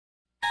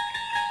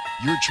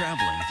You're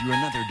traveling through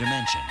another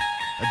dimension.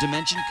 A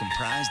dimension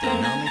comprised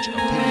of knowledge,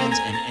 opinions,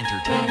 and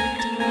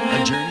entertainment.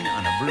 A journey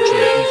on a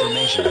virtual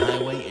information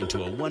highway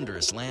into a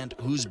wondrous land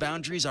whose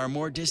boundaries are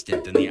more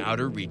distant than the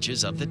outer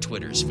reaches of the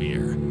Twitter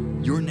sphere.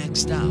 Your next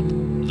stop,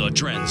 the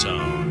Trend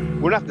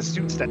Zone. We're not the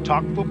suits that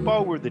talk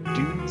football, we're the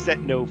dudes that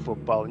know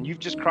football. And you've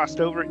just crossed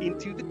over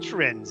into the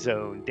Trend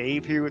Zone.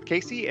 Dave here with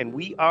Casey, and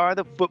we are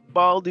the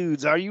football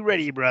dudes. Are you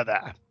ready,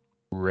 brother?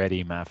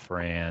 Ready, my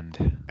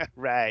friend.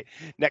 Right.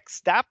 Next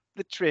stop,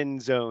 the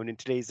Trend Zone. In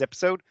today's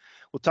episode,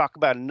 we'll talk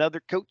about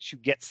another coach who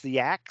gets the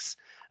axe,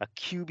 a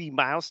QB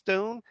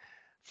milestone,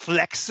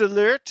 Flex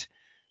Alert,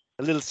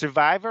 a little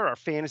Survivor, our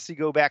fantasy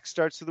go back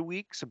starts of the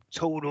week, some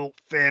total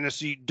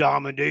fantasy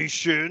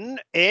domination,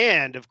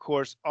 and of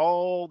course,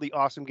 all the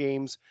awesome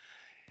games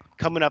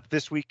coming up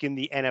this week in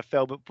the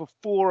NFL. But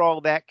before all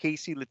that,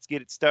 Casey, let's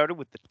get it started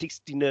with the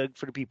tasty nug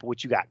for the people.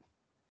 What you got?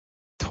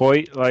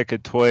 Toy like a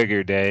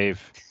Twigger,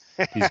 Dave.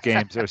 These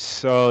games are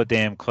so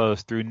damn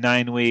close. Through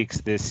 9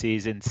 weeks this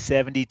season,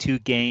 72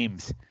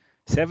 games,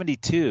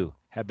 72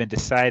 have been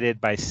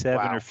decided by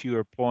 7 or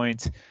fewer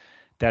points.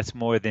 That's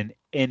more than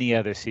any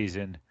other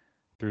season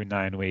through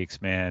 9 weeks,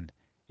 man.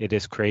 It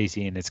is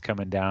crazy, and it's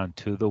coming down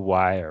to the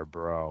wire,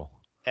 bro.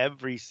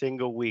 Every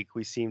single week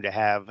we seem to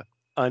have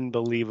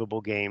unbelievable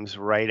games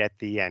right at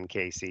the end,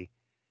 Casey.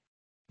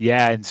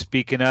 Yeah, and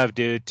speaking of,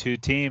 dude, 2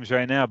 teams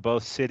right now,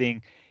 both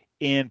sitting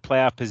in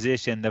playoff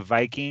position. The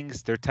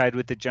Vikings, they're tied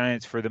with the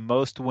Giants for the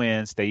most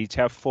wins. They each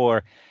have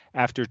 4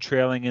 after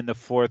trailing in the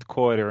fourth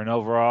quarter. And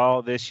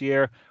overall this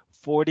year,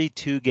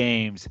 42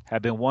 games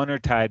have been won or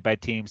tied by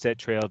teams that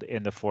trailed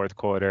in the fourth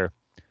quarter.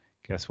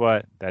 Guess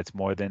what? That's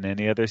more than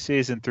any other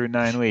season through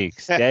 9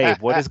 weeks.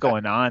 Dave, what is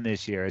going on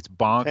this year? It's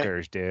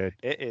bonkers, dude.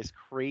 It is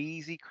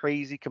crazy,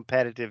 crazy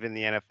competitive in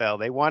the NFL.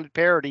 They wanted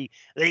parity.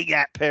 They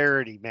got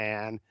parity,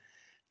 man.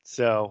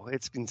 So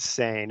it's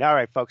insane. All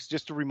right, folks,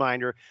 just a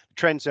reminder, the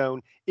Trend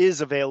Zone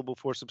is available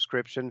for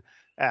subscription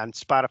on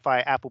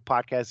Spotify, Apple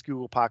Podcasts,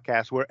 Google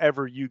Podcasts,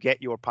 wherever you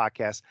get your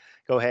podcasts.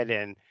 Go ahead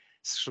and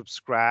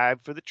subscribe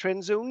for the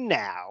Trend Zone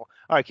now.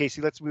 All right,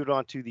 Casey, let's move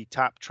on to the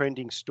top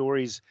trending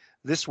stories.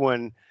 This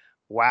one,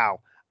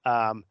 wow.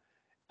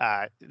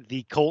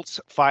 The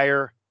Colts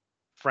fire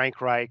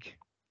Frank Reich.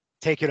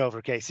 Take it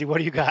over, Casey. What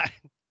do you got?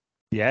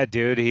 Yeah,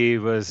 dude, he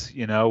was,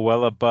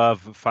 well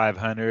above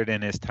 500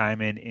 in his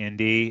time in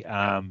Indy.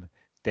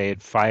 They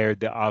had fired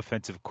the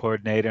offensive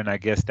coordinator, and I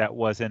guess that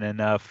wasn't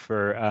enough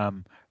for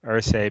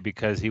Irsay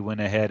because he went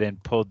ahead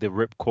and pulled the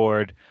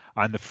ripcord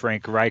on the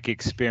Frank Reich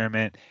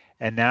experiment.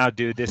 And now,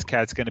 dude, this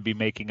cat's going to be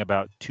making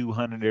about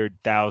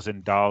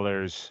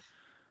 $200,000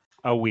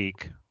 a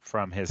week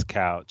from his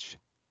couch.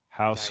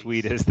 How Nice.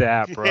 Sweet is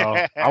that,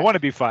 bro? I want to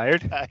be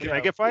fired. Can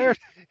I get fired?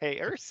 Hey,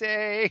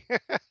 Irsay.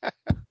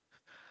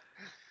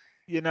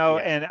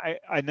 And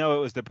I know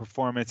it was the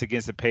performance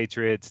against the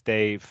Patriots.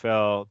 They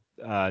fell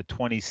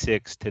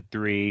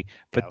 26-3,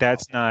 but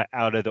that's not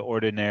out of the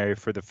ordinary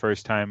for the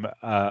first time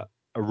a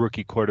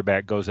rookie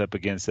quarterback goes up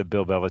against the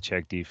Bill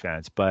Belichick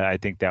defense. But I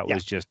think that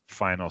was just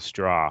final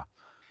straw.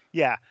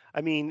 Yeah.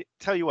 I mean,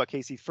 tell you what,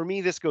 Casey, for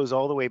me, this goes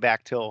all the way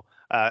back till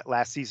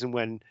last season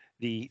when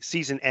the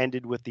season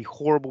ended with the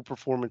horrible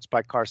performance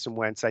by Carson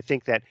Wentz. I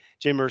think that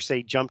Jim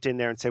Irsay jumped in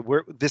there and said,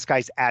 this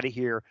guy's out of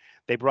here.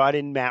 They brought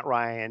in Matt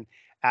Ryan.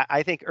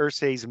 I think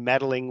Irsay's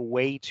meddling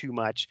way too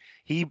much.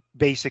 He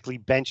basically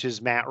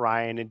benches Matt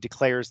Ryan and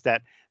declares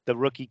that the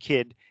rookie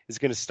kid is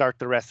going to start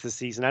the rest of the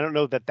season. I don't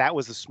know that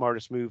was the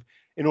smartest move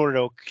in order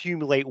to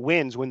accumulate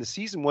wins when the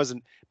season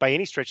wasn't by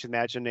any stretch of the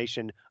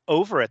imagination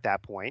over at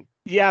that point.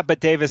 Yeah,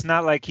 but Dave, it's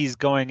not like he's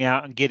going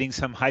out and getting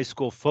some high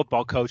school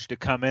football coach to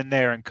come in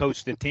there and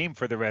coach the team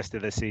for the rest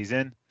of the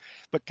season.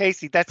 But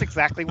Casey, that's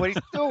exactly what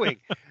he's doing.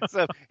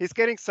 So he's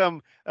getting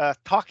some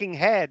talking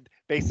head,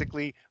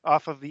 basically,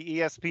 off of the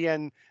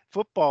ESPN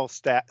football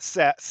set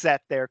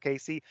there,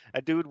 Casey.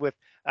 A dude with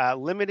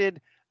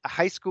limited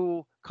high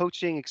school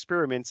coaching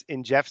experience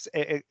in Jeff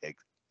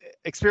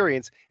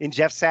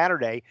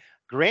Saturday.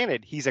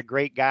 Granted, he's a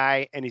great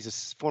guy, and he's a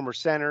former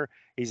center.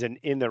 He's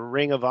in the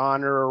Ring of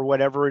Honor or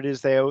whatever it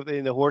is,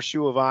 in the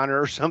Horseshoe of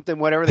Honor or something,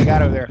 whatever they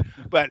got over there.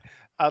 But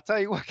I'll tell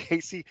you what,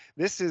 Casey,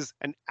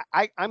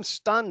 I'm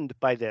stunned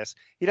by this.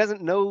 He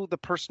doesn't know the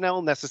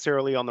personnel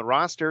necessarily on the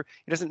roster.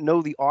 He doesn't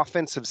know the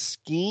offensive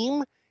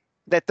scheme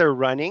that they're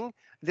running.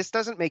 This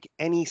doesn't make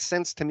any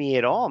sense to me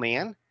at all,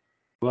 man.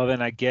 Well,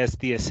 then I guess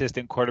the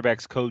assistant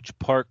quarterbacks coach,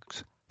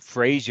 Parks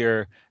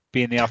Frazier,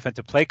 being the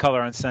offensive play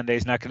caller on Sunday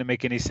is not going to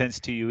make any sense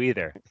to you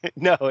either.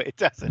 No, it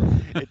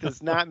doesn't. It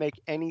does not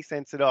make any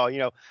sense at all.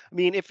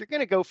 If you're going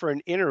to go for an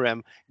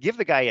interim, give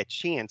the guy a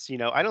chance.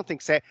 I don't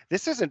think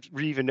this isn't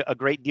even a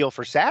great deal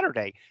for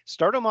Saturday.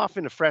 Start him off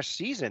in a fresh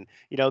season.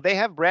 They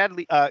have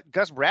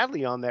Gus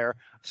Bradley on their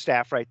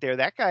staff right there.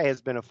 That guy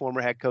has been a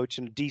former head coach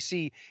in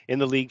DC in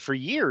the league for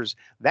years.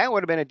 That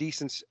would have been a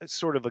decent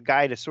sort of a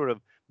guy to sort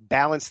of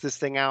balance this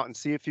thing out and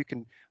see if you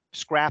can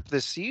scrap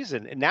this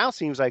season. It now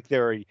seems like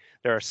they're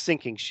a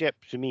sinking ship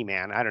to me,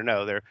 man. I don't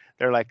know.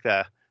 They're like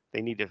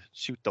they need to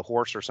shoot the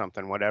horse or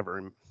something,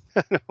 whatever.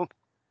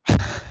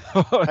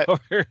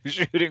 We're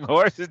shooting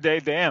horses day.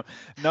 Damn.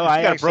 No,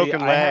 I got a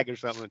broken leg or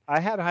something. I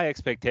had high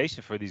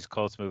expectation for these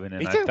Colts moving in.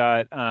 Me too.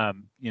 I thought,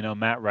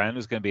 Matt Ryan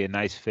was going to be a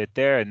nice fit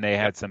there, and they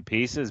had some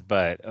pieces,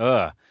 but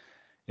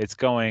it's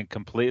going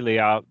completely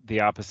out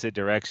the opposite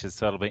direction.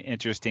 So it'll be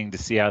interesting to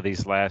see how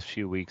these last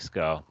few weeks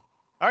go.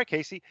 All right,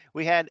 Casey,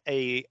 we had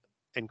a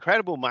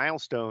incredible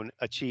milestone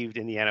achieved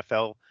in the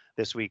NFL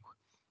this week.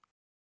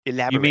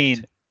 Elaborate. You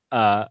mean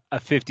a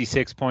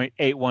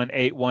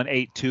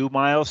 56.818182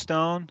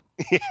 milestone?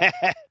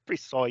 Yeah,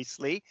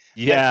 precisely.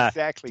 Yeah, That's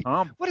exactly.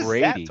 Tom What does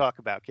Brady. that talk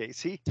about,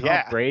 Casey?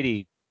 Tom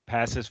Brady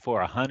passes for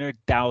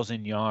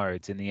 100,000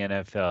 yards in the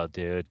NFL,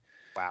 dude.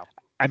 Wow.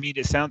 I mean,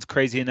 it sounds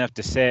crazy enough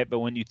to say it, but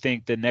when you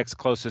think the next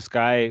closest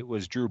guy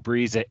was Drew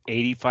Brees at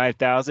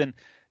 85,000,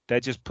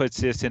 that just puts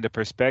this into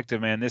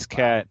perspective, man. This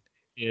cat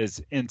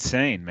is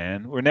insane,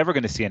 man. We're never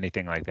going to see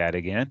anything like that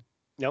again.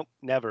 Nope,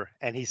 never.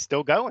 And he's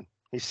still going.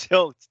 He's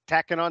still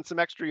tacking on some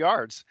extra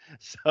yards.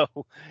 So he's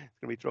going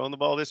to be throwing the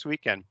ball this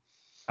weekend.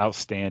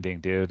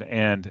 Outstanding, dude.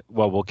 And,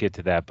 well, we'll get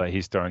to that, but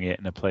he's throwing it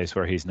in a place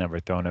where he's never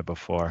thrown it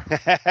before.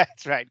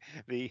 That's right.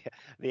 The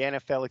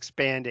NFL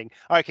expanding.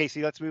 All right,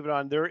 Casey, let's move it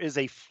on. There is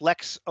a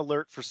flex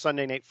alert for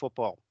Sunday Night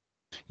Football.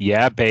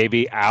 Yeah,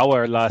 baby.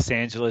 Our Los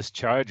Angeles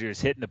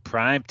Chargers hitting the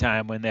prime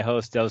time when they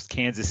host those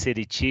Kansas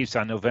City Chiefs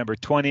on November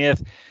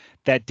 20th.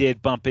 That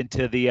did bump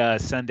into the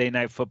Sunday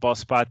Night Football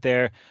spot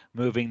there,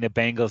 moving the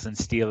Bengals and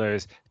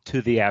Steelers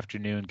to the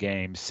afternoon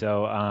game.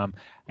 So,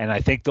 and I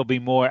think there'll be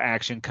more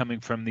action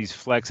coming from these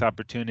flex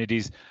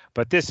opportunities.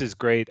 But this is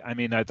great. I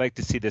mean, I'd like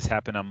to see this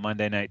happen on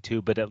Monday night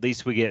too, but at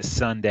least we get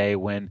Sunday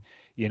when,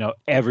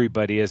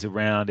 everybody is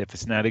around. If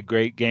it's not a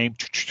great game,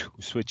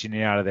 switching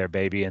it out of there,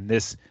 baby. And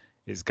this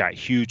has got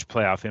huge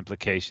playoff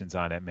implications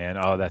on it, man.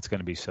 Oh, that's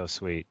going to be so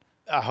sweet.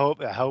 I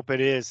hope it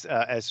is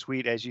as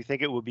sweet as you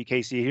think it will be,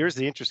 Casey. Here's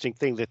the interesting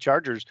thing. The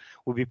Chargers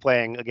will be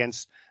playing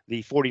against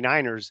the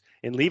 49ers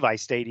in Levi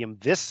Stadium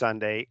this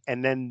Sunday.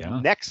 And then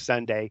next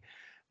Sunday,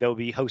 they'll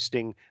be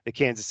hosting the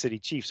Kansas City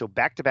Chiefs. So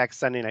back-to-back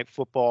Sunday Night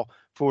Football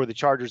for the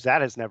Chargers.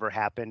 That has never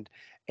happened.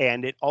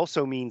 And it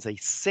also means a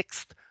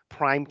sixth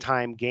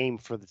primetime game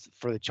for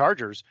the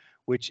Chargers,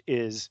 which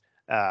is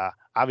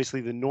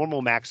obviously the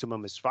normal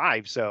maximum is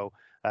 5. So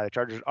the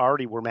Chargers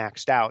already were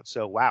maxed out.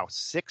 So, wow,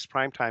 6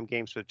 primetime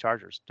games for the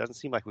Chargers. Doesn't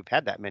seem like we've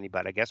had that many,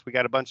 but I guess we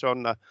got a bunch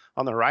on the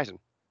horizon.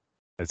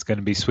 It's going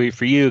to be sweet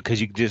for you because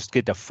you just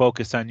get to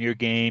focus on your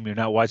game. You're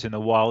not watching the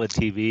wall of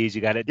TVs.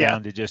 You got it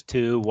down to just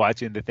 2,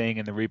 watching the thing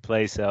in the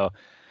replay. So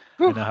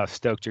I know how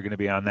stoked you're going to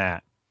be on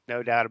that.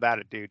 No doubt about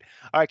it, dude.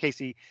 All right,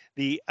 Casey,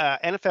 the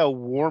NFL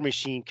war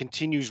machine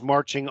continues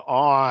marching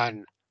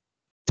on.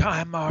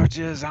 Time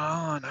marches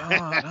on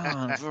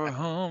for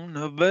whom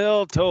the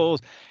bell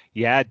tolls.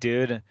 Yeah,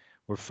 dude,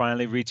 we're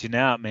finally reaching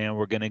out, man.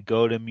 We're going to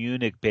go to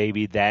Munich,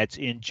 baby. That's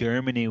in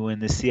Germany when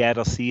the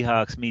Seattle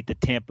Seahawks meet the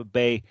Tampa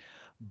Bay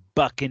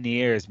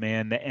Buccaneers,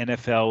 man. The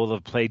NFL will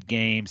have played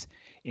games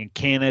in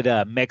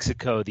Canada,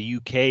 Mexico, the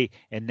UK,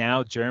 and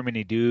now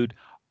Germany, dude,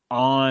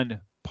 on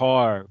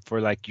par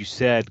for, like you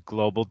said,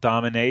 global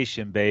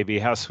domination, baby.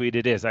 How sweet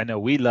it is. I know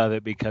we love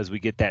it because we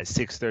get that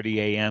 6:30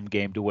 a.m.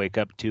 game to wake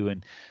up to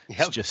and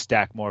just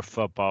stack more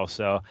football.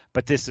 So,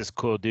 but this is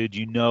cool, dude.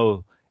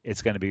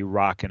 It's going to be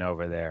rocking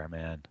over there,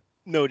 man.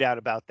 No doubt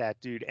about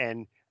that, dude.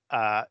 And,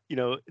 the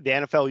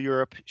NFL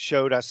Europe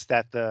showed us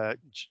that the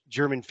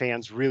German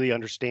fans really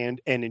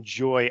understand and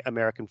enjoy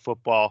American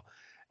football.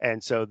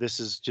 And so this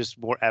is just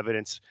more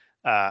evidence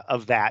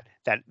of that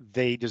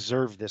they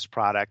deserve this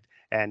product.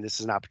 And this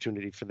is an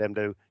opportunity for them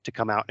to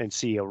come out and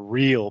see a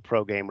real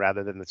pro game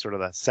rather than the sort of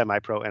the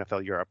semi-pro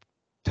NFL Europe.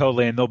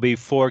 Totally. And there'll be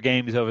 4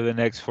 games over the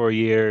next 4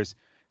 years,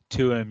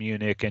 2 in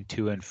Munich and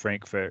 2 in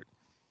Frankfurt.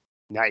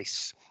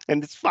 Nice.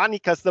 And it's funny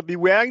because they'll be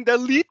wearing the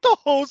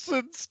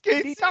Lederhosen.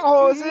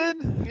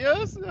 Lederhosen?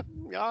 Yes.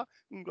 Yeah.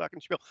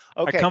 Glockenspiel.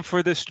 Okay. I come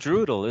for the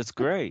strudel. It's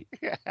great.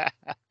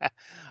 All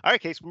right,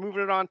 Case, we're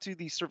moving it on to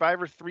the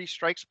Survivor 3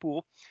 Strikes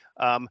pool.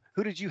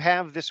 Who did you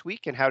have this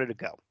week and how did it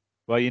go?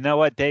 Well, you know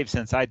what, Dave?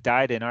 Since I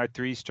died in our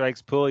 3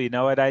 strikes pool, you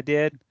know what I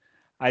did?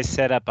 I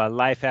set up a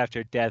life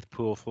after death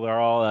pool for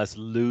all us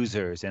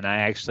losers, and I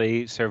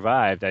actually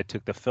survived. I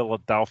took the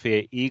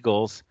Philadelphia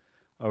Eagles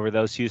over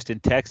those Houston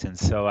Texans,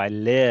 so I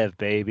live,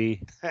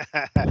 baby.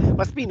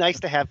 Must be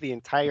nice to have the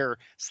entire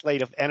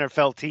slate of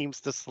NFL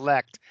teams to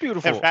select.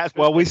 Beautiful.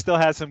 Well, we still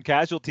had some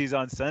casualties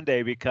on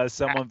Sunday because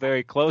someone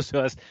very close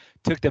to us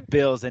took the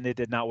Bills, and it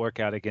did not work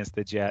out against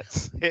the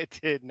Jets. It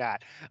did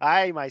not.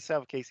 I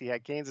myself, Casey,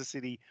 had Kansas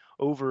City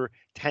over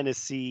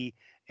Tennessee,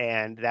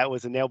 and that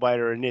was a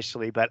nail-biter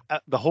initially. But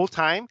the whole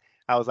time,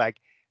 I was like,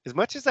 as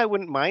much as I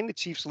wouldn't mind the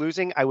Chiefs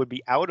losing, I would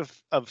be out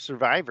of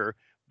Survivor.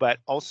 But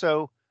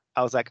also,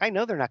 I was like, I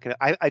know they're not going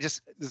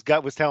to – this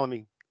gut was telling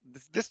me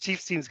this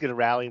Chiefs team's going to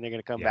rally, and they're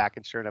going to come back.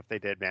 And sure enough, they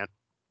did, man.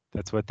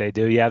 That's what they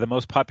do. Yeah, the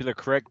most popular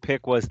correct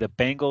pick was the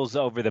Bengals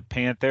over the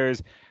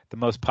Panthers. The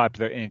most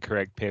popular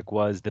incorrect pick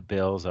was the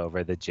Bills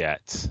over the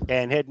Jets.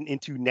 And heading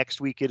into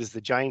next week, it is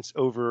the Giants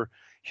over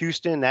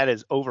Houston, that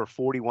is over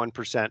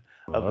 41%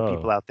 of the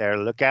people out there.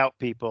 Look out,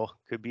 people.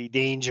 Could be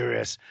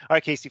dangerous. All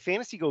right, Casey,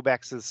 fantasy go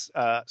backs this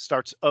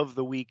starts of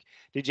the week.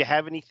 Did you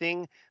have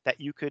anything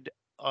that you could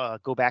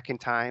go back in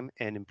time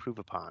and improve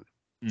upon?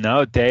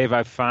 No, Dave,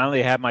 I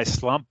finally had my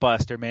slump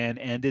buster, man.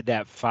 Ended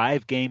that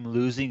 5-game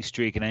losing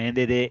streak, and I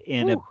ended it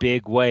in a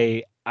big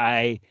way.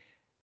 I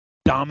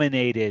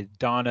dominated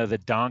Donna the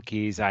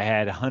Donkeys. I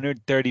had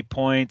 130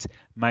 points,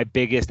 my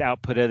biggest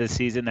output of the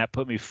season. That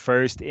put me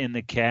first in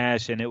the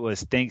cash, and it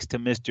was thanks to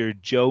Mr.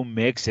 Joe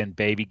Mixon,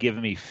 baby,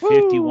 giving me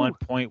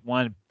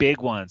 51.1 big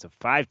ones, a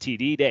 5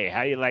 TD day.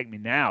 How you like me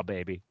now,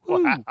 baby?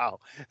 Wow,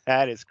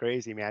 that is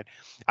crazy, man.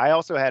 I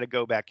also had to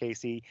go back,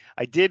 Casey.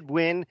 I did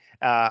win.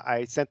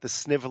 I sent the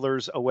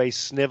Snivelers away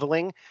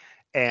sniveling,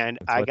 and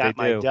I got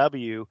my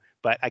W,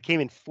 but I came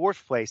in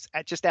 4th place,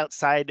 just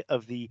outside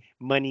of the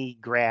money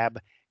grab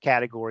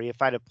category.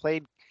 If I'd have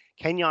played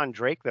Kenyon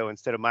Drake, though,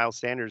 instead of Miles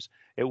Sanders,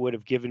 it would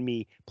have given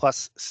me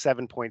plus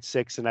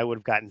 7.6, and I would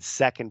have gotten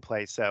 2nd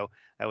place. So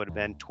that would have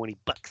been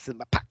 $20 in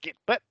my pocket.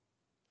 But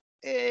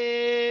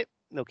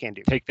no can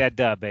do. Take that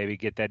dub, baby.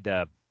 Get that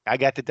dub. I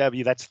got the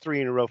W. That's 3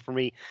 in a row for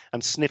me.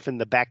 I'm sniffing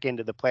the back end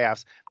of the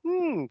playoffs.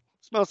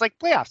 Smells like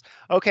playoffs.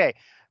 Okay,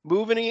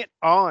 moving it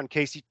on,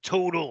 Casey.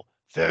 Total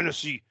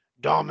fantasy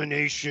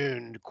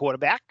domination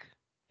quarterback.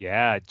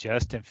 Yeah,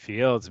 Justin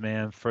Fields,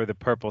 man, for the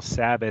Purple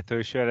Sabbath,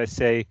 or should I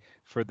say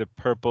for the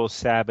Purple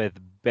Sabbath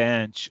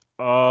bench.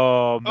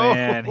 Oh,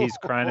 man, he's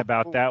crying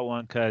about that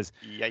one because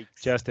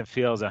Justin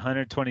Fields,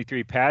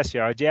 123 pass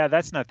yards. Yeah,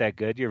 that's not that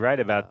good. You're right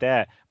about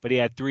that. But he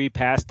had 3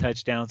 pass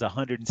touchdowns,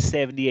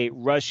 178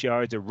 rush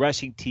yards, a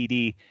rushing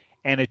TD,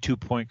 and a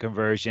 2-point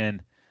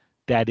conversion.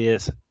 That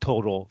is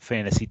total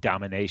fantasy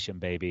domination,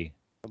 baby.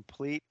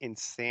 Complete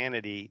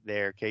insanity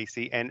there,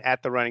 Casey. And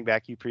at the running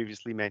back you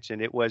previously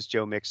mentioned, it was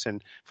Joe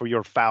Mixon for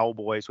your foul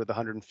boys with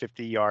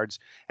 150 yards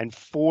and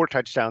 4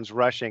 touchdowns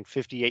rushing,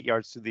 58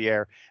 yards through the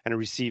air, and a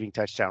receiving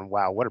touchdown.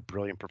 Wow, what a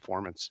brilliant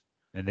performance.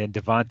 And then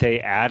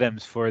Devontae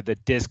Adams for the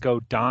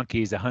Disco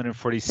Donkeys,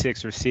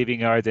 146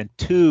 receiving yards and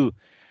 2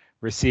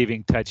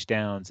 receiving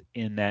touchdowns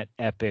in that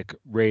epic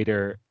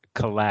Raider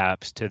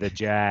collapse to the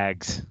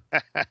Jags.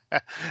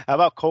 How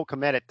about Cole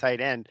Kmet at tight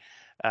end?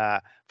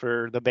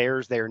 For the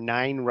Bears, they're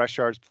 9 rush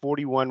yards,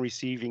 41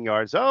 receiving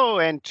yards.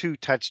 And 2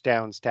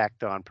 touchdowns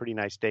tacked on. Pretty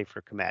nice day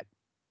for Kmet.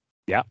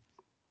 Yeah.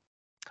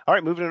 All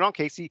right, moving it on,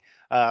 Casey.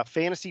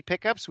 Fantasy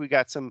pickups. We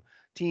got some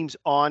teams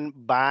on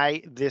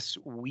by this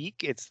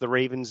week. It's the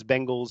Ravens,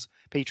 Bengals,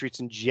 Patriots,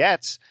 and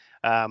Jets.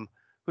 Who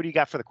do you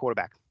got for the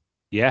quarterback?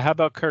 Yeah, how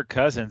about Kirk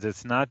Cousins?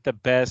 It's not the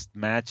best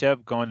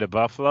matchup going to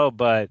Buffalo,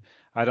 but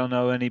I don't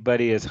know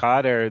anybody is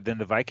hotter than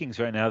the Vikings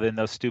right now than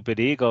those stupid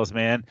Eagles,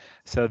 man.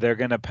 So they're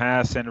going to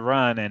pass and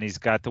run, and he's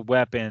got the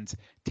weapons.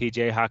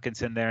 TJ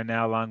Hawkinson there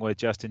now, along with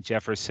Justin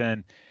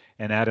Jefferson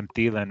and Adam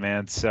Thielen,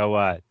 man.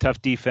 So tough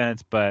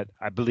defense, but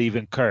I believe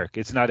in Kirk.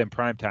 It's not in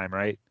prime time,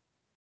 right?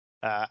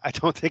 I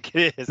don't think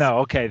it is. No,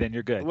 okay, then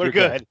you're good. We're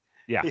good.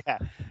 Yeah.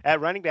 At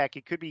running back,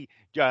 it could be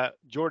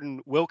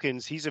Jordan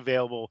Wilkins. He's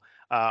available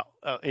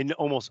in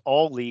almost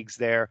all leagues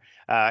there.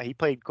 He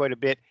played quite a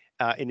bit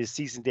in his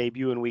season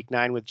debut in Week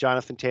 9 with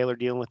Jonathan Taylor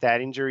dealing with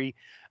that injury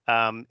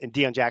and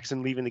Deion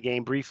Jackson leaving the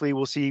game briefly.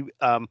 We'll see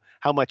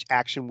how much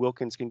action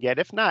Wilkins can get.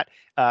 If not,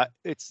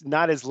 it's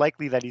not as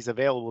likely that he's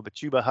available. But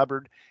Chuba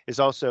Hubbard is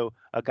also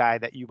a guy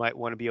that you might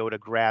want to be able to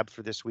grab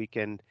for this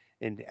weekend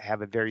and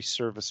have a very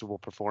serviceable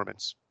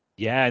performance.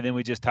 Yeah, and then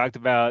we just talked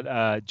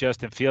about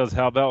Justin Fields.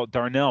 How about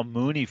Darnell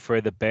Mooney for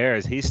the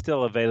Bears? He's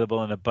still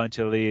available in a bunch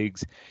of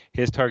leagues.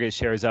 His target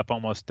share is up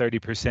almost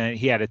 30%.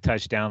 He had a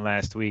touchdown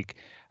last week.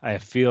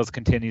 If Fields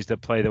continues to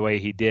play the way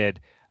he did,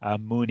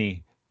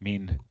 Mooney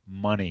mean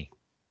money.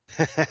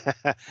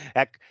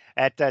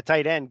 At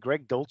tight end,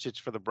 Greg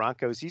Dulcich for the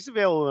Broncos. He's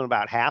available in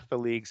about half the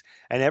leagues,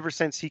 and ever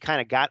since he kind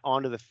of got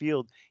onto the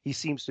field, he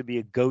seems to be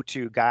a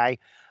go-to guy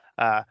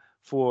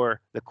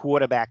for the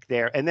quarterback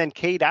there. And then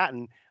Cade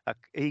Otton,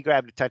 he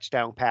grabbed a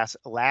touchdown pass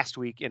last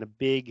week in a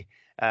big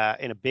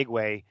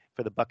way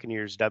for the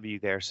Buccaneers W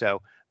there.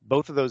 So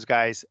both of those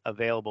guys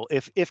available.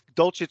 If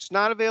Dulcich's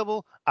not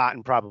available,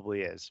 Otton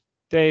probably is.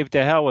 Dave,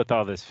 to hell with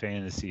all this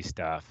fantasy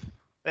stuff.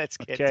 Let's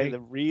get to the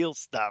real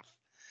stuff.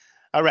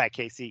 All right,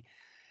 Casey.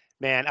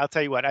 Man, I'll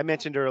tell you what. I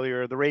mentioned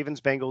earlier, the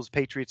Ravens, Bengals,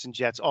 Patriots, and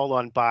Jets all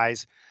on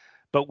buys,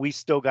 but we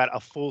still got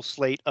a full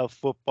slate of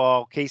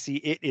football. Casey,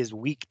 it is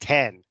Week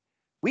 10.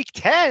 Week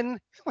 10?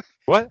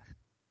 What?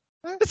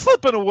 It's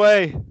slipping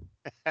away.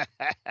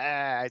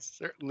 It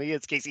certainly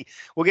is, Casey.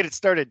 We'll get it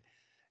started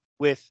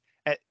with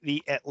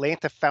the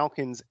Atlanta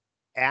Falcons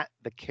at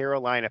the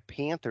Carolina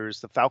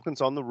Panthers. The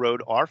Falcons on the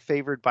road are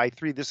favored by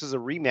 3. This is a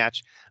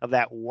rematch of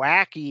that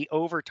wacky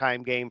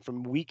overtime game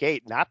from Week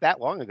 8, not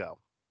that long ago.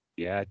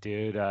 Yeah,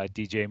 dude.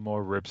 DJ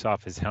Moore rips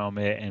off his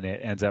helmet, and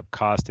it ends up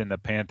costing the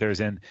Panthers.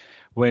 And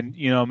when,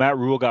 Matt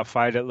Rule got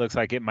fired, it looks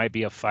like it might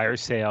be a fire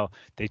sale.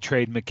 They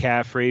trade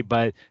McCaffrey,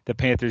 but the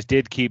Panthers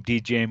did keep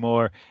DJ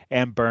Moore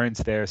and Burns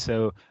there.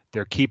 So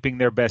they're keeping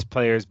their best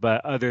players.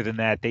 But other than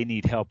that, they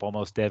need help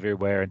almost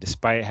everywhere. And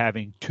despite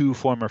having 2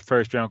 former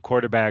first-round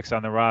quarterbacks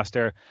on the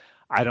roster,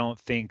 I don't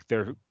think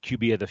their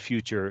QB of the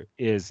future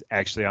is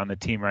actually on the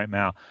team right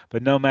now.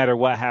 But no matter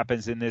what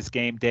happens in this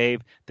game,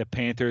 Dave, the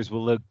Panthers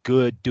will look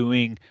good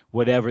doing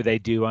whatever they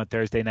do on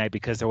Thursday night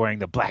because they're wearing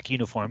the black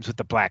uniforms with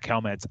the black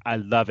helmets. I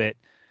love it.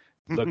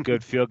 Look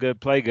good, feel good,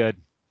 play good.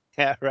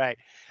 Yeah, right.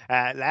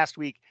 Last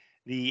week,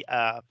 the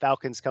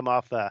Falcons come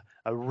off a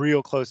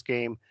real close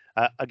game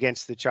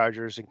against the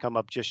Chargers and come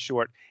up just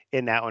short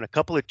in that one. A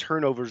couple of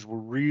turnovers were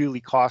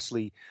really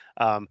costly,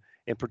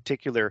 in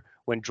particular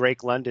when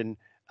Drake London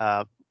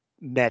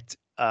met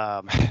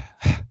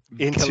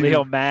into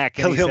Khalil Mack.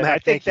 And Khalil said, Mack, I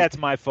think that's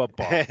my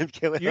football. And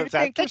you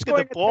think keeps of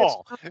going the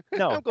ball.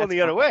 No, I'm going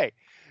the other way.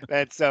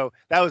 And so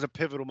that was a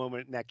pivotal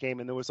moment in that game.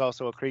 And there was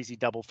also a crazy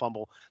double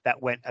fumble that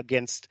went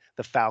against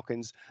the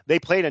Falcons. They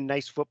played a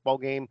nice football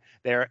game.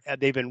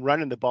 They've been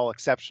running the ball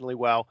exceptionally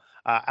well.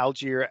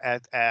 Algier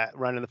at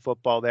running the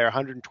football there,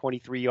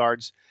 123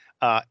 yards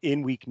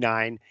in week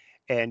 9.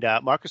 And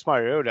Marcus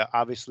Mariota,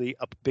 obviously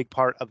a big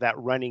part of that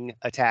running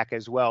attack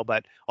as well,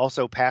 but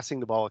also passing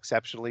the ball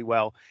exceptionally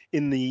well.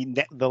 In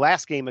the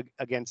last game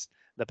against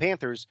the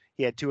Panthers,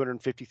 he had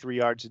 253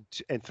 yards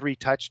and 3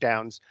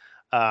 touchdowns.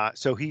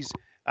 So he's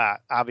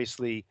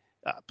obviously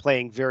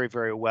playing very,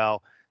 very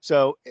well.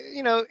 So,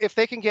 if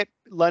they can get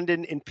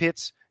London and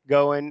Pitts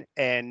going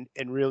and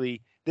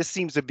really, this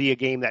seems to be a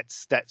game that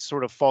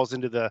sort of falls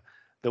into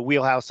the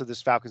wheelhouse of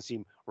this Falcons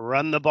team.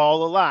 Run the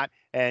ball a lot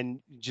and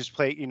just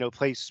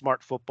play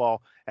smart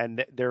football,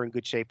 and they're in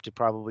good shape to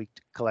probably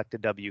collect a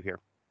W here.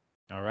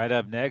 All right,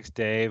 up next,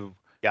 Dave.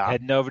 Yeah.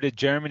 Heading over to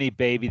Germany,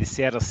 baby. The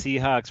Seattle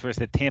Seahawks versus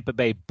the Tampa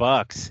Bay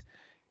Bucks.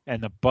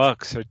 And the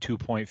Bucks are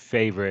 2-point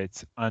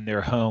favorites on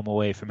their home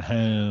away from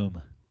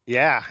home.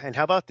 Yeah, and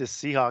how about this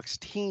Seahawks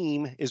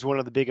team is one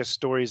of the biggest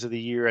stories of the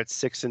year at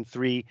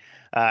 6-3,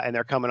 and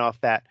they're coming off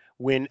that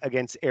win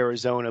against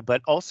Arizona,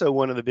 but also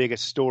one of the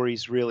biggest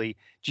stories, really,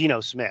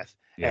 Geno Smith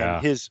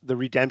and the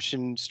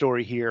redemption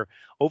story here.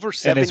 Over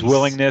 70, and his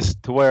willingness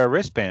to wear a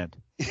wristband.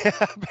 Yeah,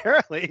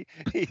 apparently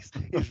he's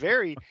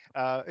very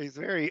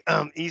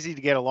easy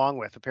to get along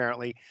with.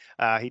 Apparently,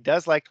 he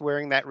does like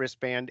wearing that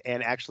wristband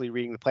and actually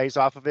reading the plays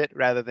off of it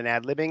rather than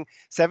ad-libbing.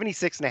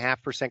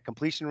 76.5%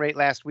 completion rate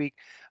last week,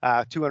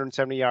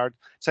 270 yards,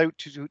 so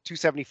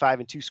 275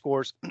 and 2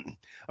 scores.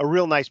 A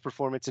real nice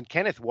performance. And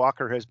Kenneth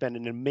Walker has been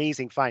an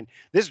amazing find.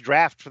 This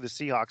draft for the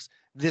Seahawks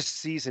this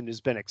season has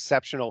been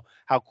exceptional.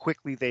 How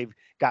quickly they've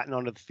gotten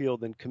onto the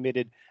field and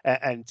committed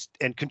and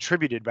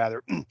contributed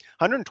rather.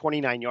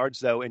 129 yards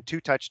though and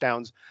 2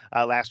 touchdowns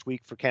last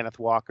week for Kenneth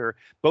Walker.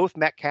 Both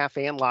Metcalf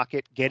and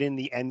Lockett get in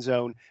the end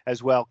zone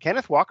as well.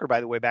 Kenneth Walker, by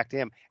the way, back to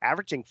him,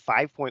 averaging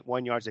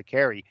 5.1 yards a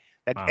carry.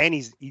 Wow. And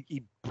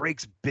he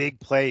breaks big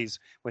plays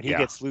when he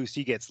gets loose.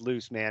 He gets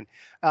loose, man.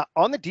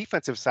 On the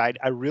defensive side,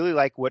 I really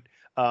like what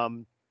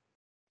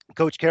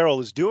Coach Carroll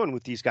is doing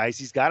with these guys.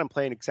 He's got them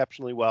playing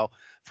exceptionally well.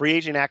 Free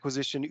agent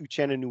acquisition,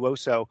 Uchenna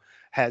Nwosu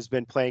has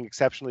been playing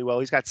exceptionally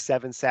well. He's got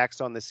 7 sacks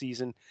on the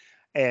season.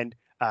 And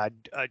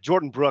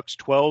Jordan Brooks,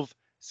 12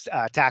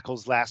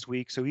 tackles last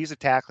week. So he's a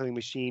tackling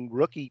machine.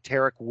 Rookie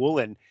Tarek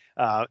Woolen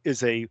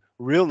is a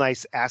real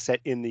nice asset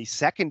in the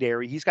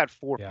secondary. He's got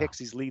 4 picks.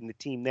 He's leading the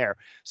team there.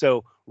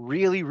 So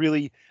really,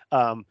 really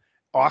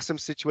awesome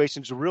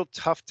situation. It's a real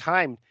tough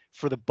time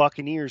for the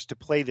Buccaneers to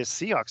play this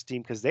Seahawks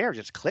team because they are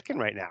just clicking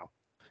right now.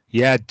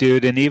 Yeah,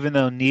 dude. And even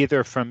though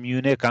neither from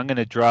Munich, I'm going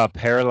to draw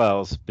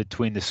parallels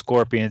between the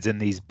Scorpions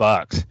and these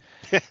Bucks.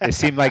 It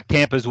seemed like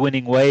Tampa's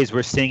winning ways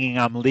were singing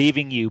 "I'm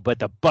leaving you," but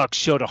the Bucks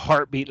showed a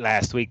heartbeat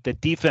last week. The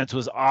defense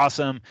was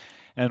awesome,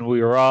 and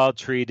we were all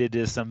treated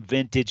as some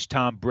vintage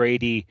Tom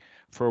Brady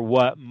for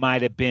what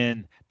might have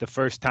been the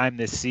first time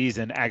this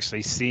season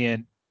actually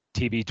seeing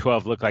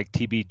TB12 look like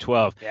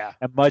TB12. Yeah.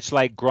 And much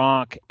like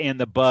Gronk and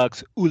the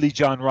Bucks, Uli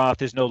John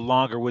Roth is no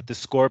longer with the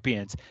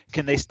Scorpions.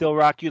 Can they still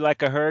rock you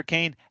like a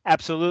hurricane?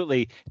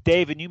 Absolutely.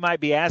 Dave, and you might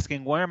be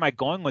asking, where am I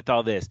going with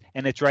all this?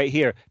 And it's right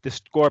here. The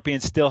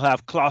Scorpions still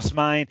have Klaus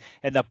Meine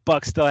and the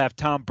Bucks still have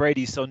Tom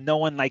Brady. So no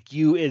one like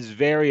you is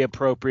very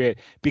appropriate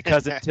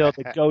because until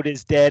the GOAT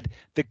is dead,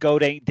 the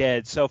GOAT ain't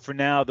dead. So for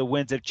now, the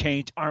winds of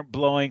change aren't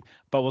blowing,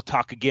 but we'll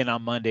talk again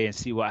on Monday and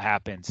see what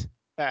happens.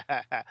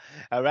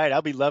 All right,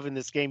 I'll be loving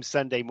this game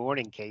Sunday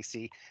morning,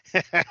 Casey.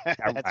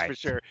 That's for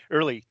sure.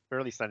 Early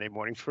Sunday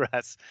morning for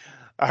us.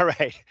 All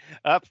right,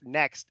 up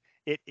next,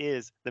 it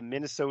is the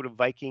Minnesota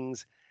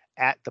Vikings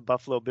at the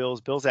Buffalo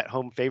Bills. Bills at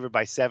home favored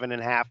by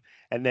 7.5,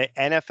 and the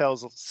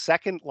NFL's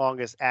second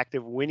longest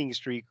active winning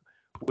streak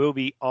will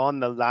be on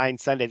the line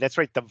Sunday. That's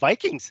right, the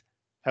Vikings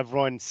have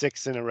won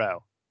 6 in a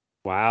row.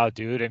 Wow,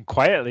 dude. And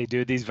quietly,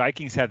 dude, these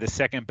Vikings had the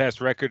second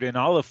best record in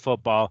all of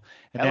football.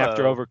 And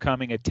after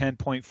overcoming a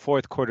 10-point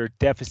fourth quarter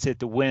deficit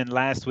to win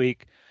last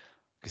week,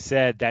 like I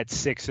said, that's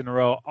 6 in a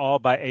row, all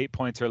by 8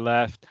 points or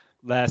less.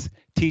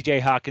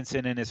 TJ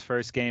Hawkinson in his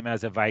first game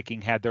as a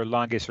Viking had their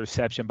longest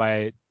reception by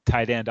a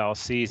tight end all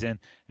season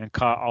and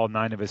caught all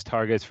 9 of his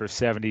targets for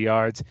 70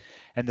 yards.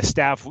 And the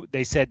staff,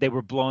 they said they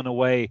were blown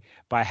away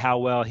by how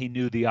well he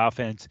knew the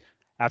offense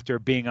after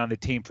being on the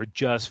team for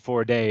just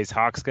 4 days.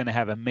 Hawk's going to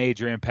have a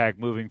major impact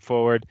moving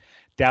forward.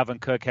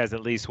 Dalvin Cook has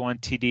at least one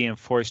TD in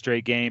 4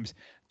 straight games.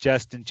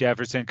 Justin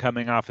Jefferson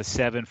coming off a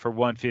 7 for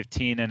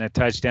 115 and a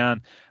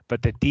touchdown.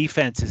 But the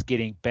defense is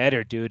getting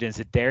better, dude. And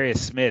Zadarius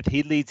Smith,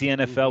 he leads the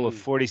NFL with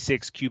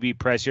 46 QB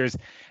pressures,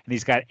 and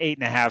he's got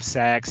 8.5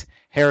 sacks.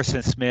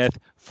 Harrison Smith,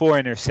 4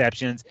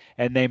 interceptions,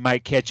 and they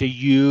might catch a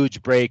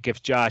huge break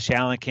if Josh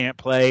Allen can't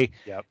play.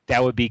 Yep.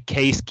 That would be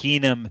Case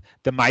Keenum,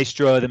 the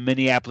maestro of the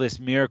Minneapolis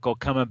Miracle,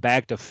 coming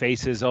back to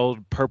face his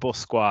old purple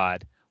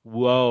squad.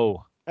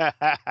 Whoa.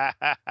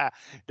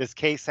 Does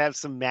Case have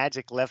some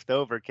magic left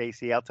over,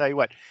 Casey? I'll tell you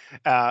what.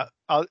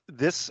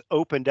 This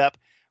opened up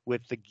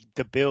with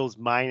the Bills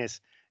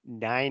minus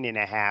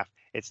 9.5.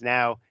 It's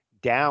now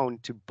down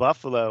to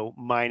Buffalo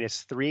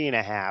minus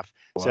 3.5.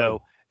 Whoa.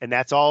 So, and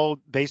that's all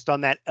based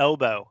on that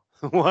elbow,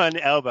 one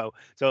elbow.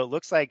 So it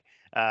looks like,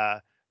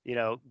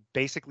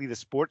 basically the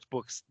sports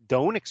books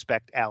don't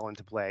expect Allen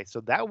to play.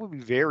 So that would be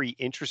very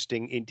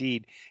interesting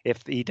indeed.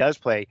 If he does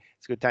play,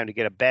 it's a good time to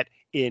get a bet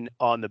in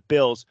on the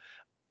Bills.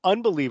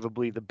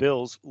 Unbelievably, the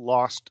Bills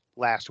lost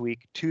last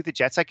week to the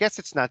Jets. I guess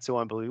it's not so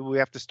unbelievable. We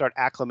have to start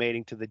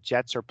acclimating to the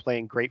Jets are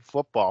playing great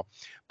football.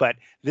 But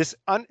it's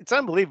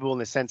unbelievable in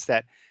the sense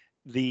that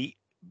the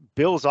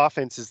Bills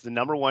offense is the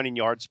number 1 in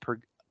yards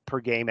per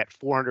game at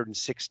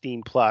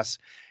 416 plus,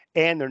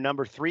 and they're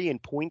number 3 in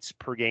points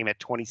per game at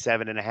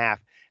 27.5.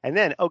 And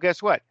then,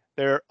 guess what?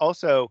 They're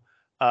also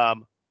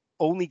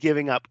only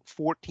giving up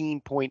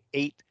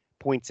 14.8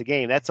 points a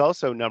game. That's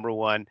also number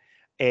 1.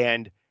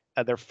 And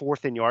they're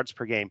 4th in yards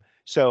per game.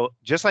 So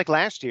just like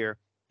last year,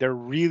 they're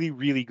really,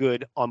 really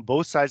good on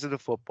both sides of the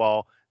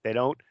football. They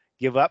don't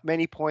give up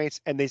many points,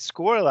 and they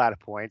score a lot of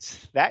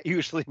points. That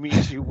usually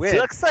means you win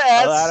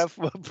Success. A lot of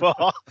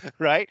football,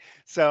 right?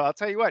 So I'll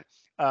tell you what,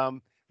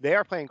 they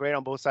are playing great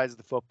on both sides of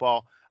the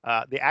football.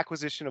 The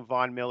acquisition of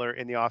Von Miller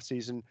in the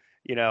offseason,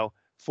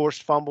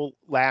 forced fumble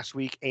last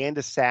week and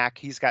a sack.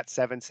 He's got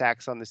 7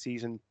 sacks on the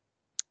season.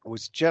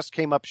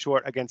 Came up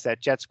short against that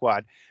Jet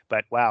squad.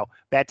 But wow,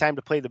 bad time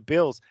to play the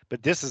Bills.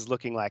 But this is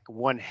looking like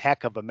one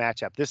heck of a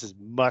matchup. This is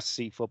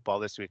must-see football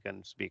this weekend.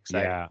 It's be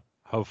exciting. Yeah,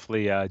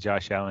 hopefully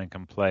Josh Allen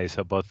can play,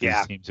 so both these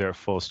teams are at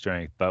full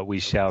strength. But we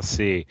shall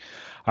see.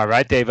 All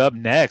right, Dave, up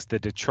next, the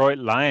Detroit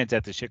Lions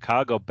at the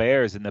Chicago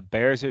Bears, and the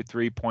Bears are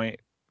 3-point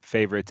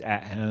favorites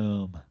at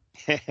home.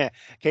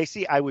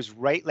 Casey, I was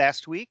right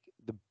last week.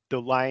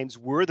 The Lions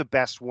were the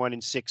best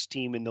 1-6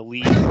 team in the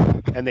league,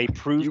 and they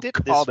proved it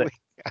this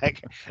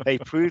week. They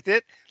proved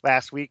it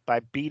last week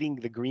by beating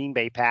the Green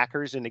Bay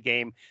Packers in a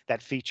game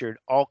that featured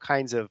all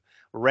kinds of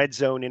red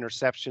zone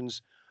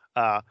interceptions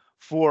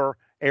for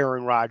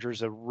Aaron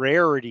Rodgers, a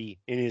rarity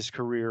in his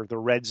career, the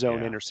red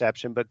zone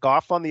interception. But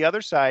Goff on the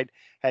other side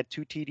had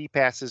 2 TD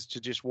passes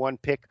to just 1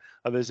 pick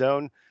of his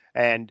own,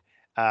 and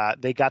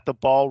they got the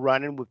ball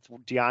running with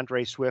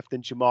DeAndre Swift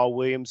and Jamal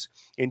Williams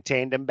in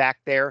tandem back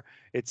there.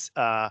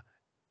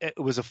 It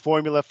was a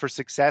formula for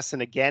success.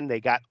 And again, they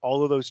got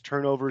all of those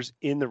turnovers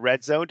in the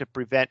red zone to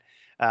prevent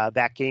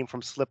that game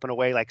from slipping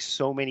away like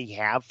so many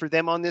have for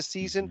them on this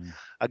season. Mm-hmm.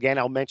 Again,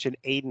 I'll mention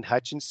Aiden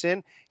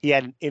Hutchinson. He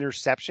had an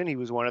interception. He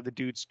was one of the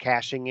dudes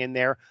cashing in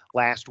there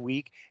last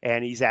week.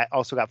 And he's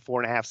also got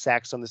 4.5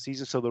 sacks on the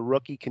season. So the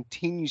rookie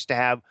continues to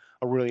have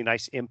a really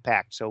nice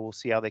impact. So we'll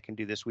see how they can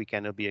do this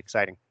weekend. It'll be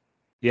exciting.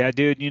 Yeah,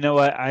 dude, you know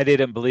what? I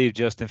didn't believe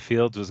Justin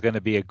Fields was going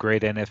to be a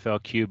great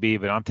NFL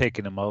QB, but I'm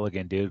taking a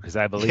mulligan, dude, because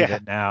I believe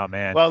it now,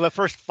 man. Well, the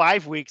first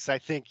 5 weeks, I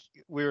think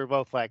we were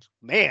both like,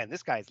 man,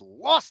 this guy's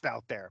lost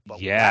out there.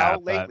 But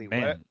lately,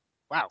 man,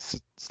 wow.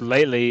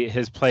 Lately,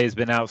 his play has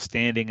been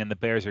outstanding, and the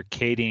Bears are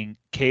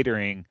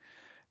catering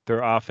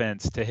their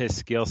offense to his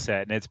skill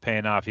set, and it's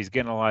paying off. He's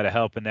getting a lot of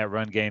help in that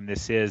run game.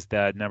 This is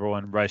the number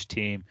 1 rush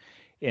team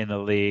in the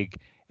league.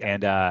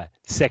 And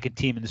second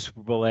team in the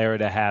Super Bowl era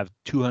to have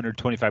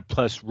 225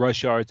 plus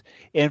rush yards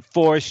in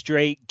 4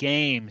 straight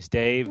games,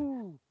 Dave.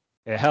 Ooh.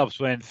 It helps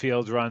when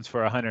Fields runs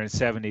for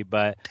 170,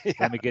 but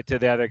let me get to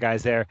the other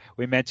guys there.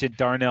 We mentioned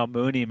Darnell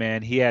Mooney,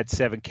 man. He had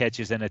 7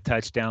 catches and a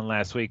touchdown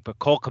last week. But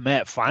Cole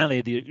Kmet,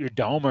 finally, your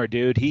domer,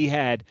 dude. He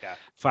had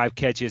 5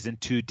 catches and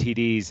 2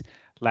 TDs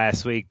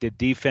last week. The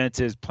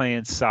defense is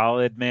playing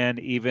solid, man,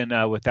 even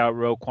without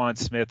Roquan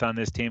Smith on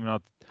this team.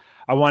 And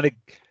I want to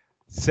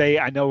say,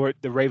 I know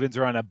the Ravens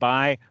are on a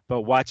bye,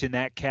 but watching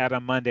that cat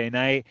on Monday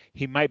night,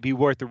 he might be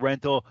worth the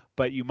rental,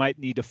 but you might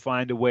need to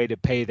find a way to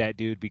pay that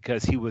dude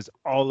because he was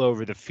all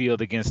over the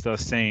field against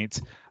those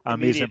Saints.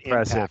 He's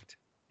impressive. Impact.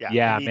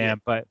 Yeah,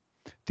 man. But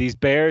these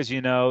Bears,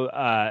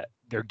 they're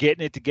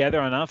getting it together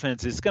on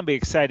offense. It's going to be an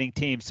exciting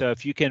team. So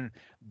if you can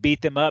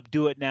beat them up,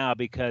 do it now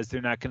because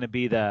they're not going to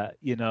be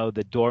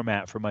the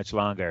doormat for much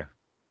longer.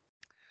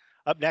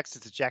 Up next,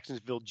 it's the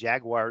Jacksonville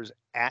Jaguars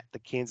at the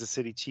Kansas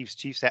City Chiefs.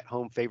 Chiefs at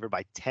home favored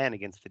by 10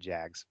 against the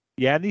Jags.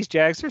 Yeah, and these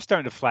Jags are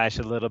starting to flash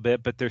a little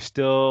bit, but they're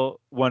still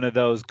one of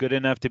those good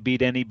enough to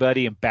beat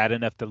anybody and bad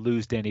enough to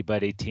lose to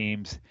anybody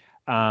teams.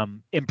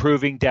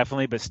 Improving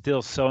definitely, but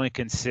still so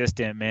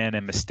inconsistent, man,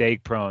 and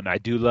mistake prone. I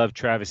do love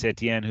Travis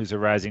Etienne, who's a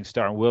rising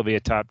star and will be a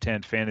top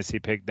 10 fantasy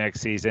pick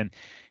next season.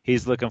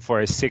 He's looking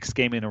for his 6th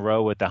game in a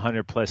row with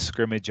 100-plus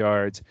scrimmage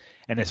yards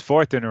and his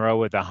 4th in a row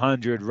with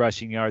 100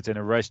 rushing yards and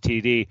a rush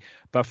TD.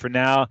 But for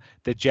now,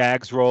 the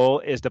Jags' role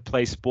is to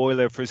play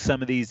spoiler for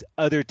some of these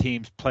other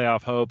teams'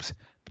 playoff hopes.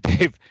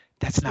 Dave,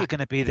 that's not going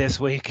to be this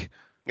week.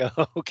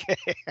 Okay.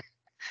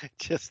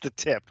 Just the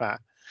tip, huh?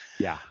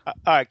 Yeah. All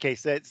right, okay,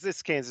 so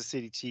this Kansas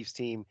City Chiefs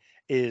team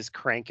is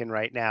cranking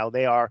right now.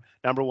 They are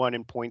number 1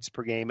 in points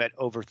per game at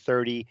over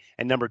 30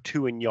 and number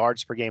 2 in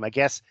yards per game. I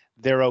guess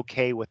they're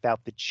okay without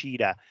the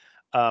cheetah.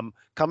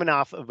 Coming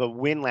off of a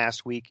win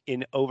last week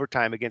in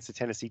overtime against the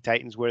Tennessee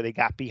Titans where they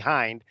got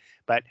behind,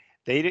 but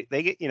they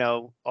get,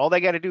 all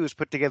they got to do is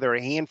put together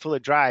a handful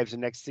of drives,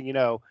 and next thing you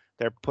know,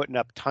 they're putting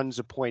up tons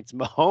of points.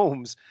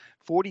 Mahomes,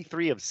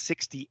 43 of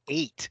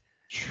 68.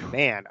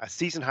 Man, a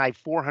season high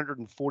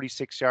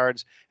 446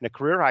 yards and a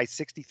career high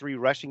 63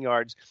 rushing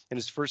yards in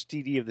his first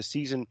TD of the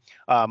season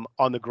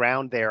on the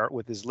ground there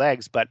with his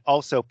legs, but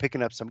also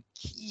picking up some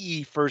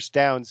key first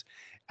downs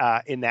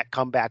in that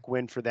comeback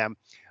win for them.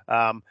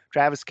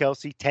 Travis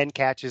Kelce, 10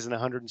 catches and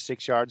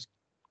 106 yards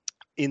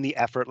in the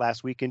effort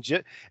last week. And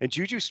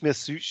Juju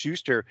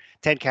Smith-Schuster,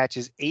 10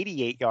 catches,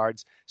 88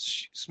 yards.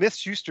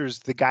 Smith-Schuster's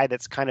the guy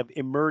that's kind of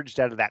emerged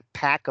out of that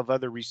pack of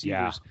other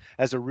receivers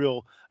as a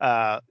real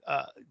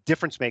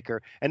difference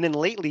maker. And then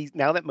lately,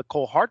 now that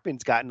McCole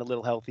Hardman's gotten a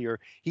little healthier,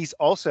 he's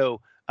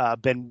also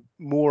been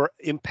more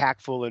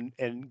impactful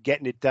and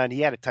getting it done.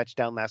 He had a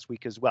touchdown last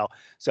week as well.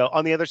 So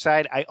on the other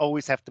side, I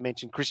always have to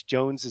mention Chris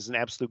Jones is an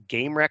absolute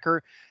game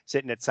wrecker,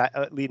 sitting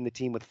at leading the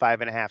team with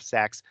 5.5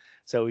 sacks.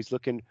 So he's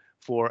looking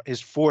for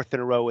his 4th in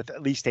a row with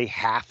at least a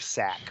half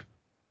sack.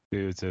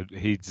 Dude, so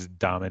he's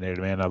dominated,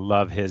 man. I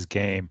love his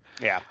game.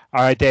 Yeah.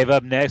 All right, Dave,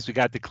 up next, we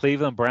got the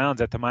Cleveland Browns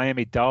at the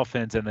Miami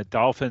Dolphins, and the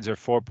Dolphins are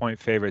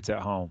 4-point favorites at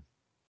home.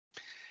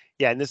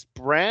 Yeah, and this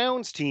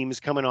Browns team is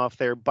coming off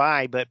their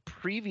bye, but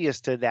previous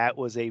to that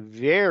was a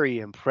very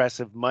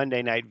impressive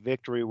Monday night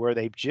victory where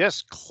they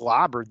just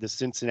clobbered the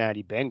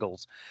Cincinnati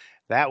Bengals.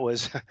 That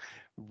was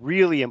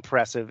really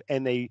impressive,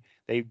 and they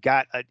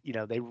got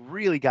they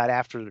really got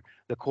after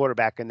the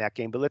quarterback in that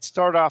game. But let's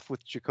start off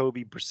with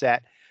Jacoby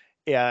Brissett.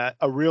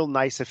 A real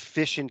nice,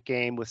 efficient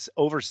game with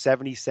over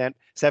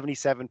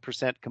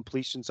 77%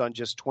 completions on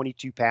just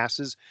 22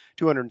 passes,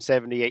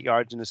 278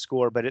 yards in the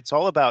score. But it's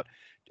all about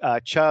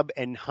Chubb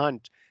and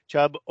Hunt.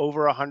 Chubb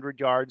over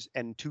 100 yards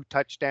and 2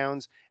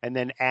 touchdowns, and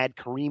then add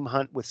Kareem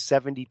Hunt with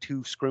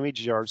 72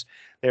 scrimmage yards.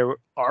 They're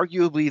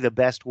arguably the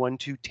best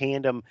 1-2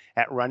 tandem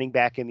at running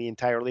back in the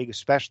entire league,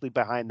 especially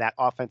behind that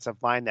offensive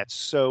line that's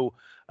so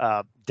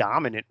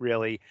dominant,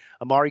 really.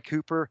 Amari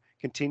Cooper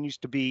continues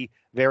to be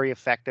very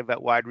effective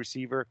at wide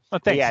receiver. Oh,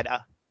 thanks. He had,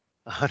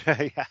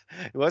 yeah,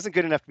 it wasn't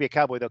good enough to be a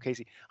Cowboy, though,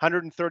 Casey.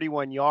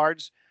 131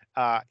 yards.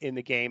 In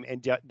the game,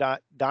 and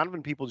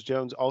Donovan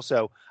Peoples-Jones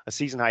also a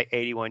season-high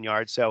 81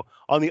 yards. So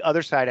on the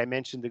other side, I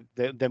mentioned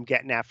them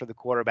getting after the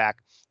quarterback.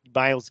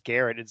 Myles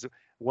Garrett is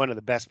one of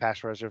the best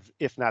pass rushers,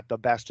 if not the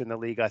best in the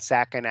league, a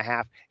sack and a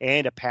half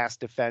and a pass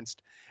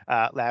defensed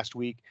last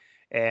week.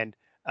 And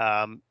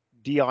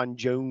Deion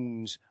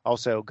Jones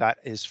also got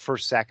his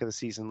first sack of the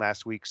season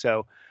last week.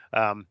 So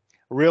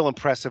real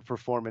impressive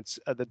performance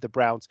that the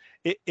Browns,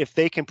 if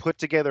they can put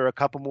together a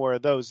couple more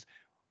of those,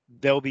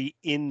 they'll be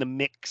in the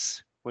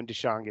mix when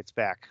Deshaun gets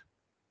back.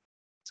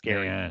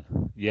 Scary.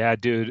 Yeah,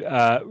 dude.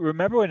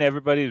 Remember when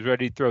everybody was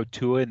ready to throw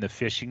Tua in the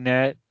fishing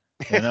net?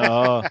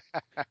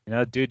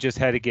 Dude just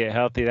had to get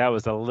healthy. That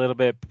was a little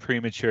bit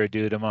premature,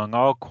 dude. Among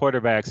all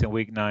quarterbacks in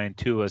Week 9,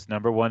 Tua's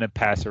number 1 in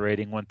passer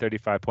rating,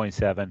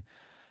 135.7.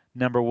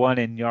 Number 1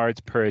 in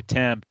yards per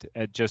attempt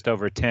at just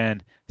over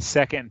 10.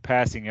 Second in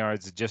passing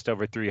yards at just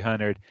over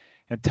 300.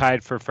 And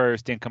tied for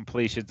first in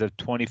completions of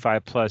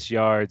 25-plus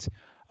yards.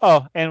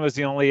 Oh, and was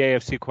the only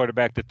AFC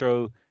quarterback to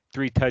throw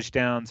 3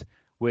 touchdowns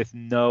with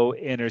no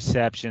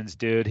interceptions,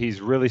 dude.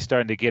 He's really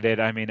starting to get it.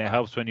 I mean, it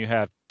helps when you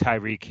have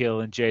Tyreek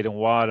Hill and Jayden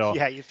Waddle.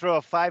 Yeah, you throw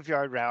a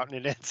 5-yard route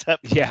and it ends up.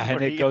 Yeah,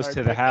 and it goes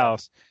to the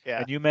house. Yeah.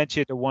 And you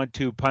mentioned the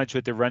 1-2 punch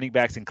with the running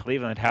backs in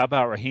Cleveland. How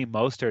about Raheem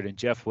Mostert and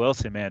Jeff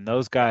Wilson, man?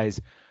 Those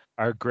guys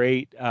are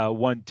great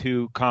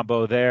 1-2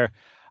 combo there.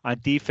 On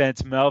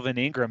defense, Melvin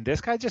Ingram. This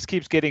guy just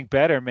keeps getting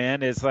better,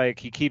 man. It's like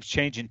he keeps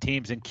changing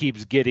teams and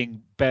keeps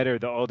getting better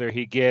the older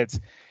he gets.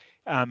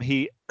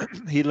 He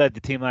led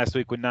the team last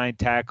week with 9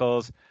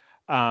 tackles.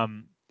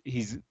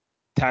 He's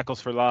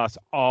tackles for loss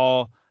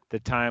all the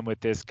time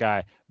with this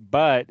guy.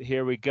 But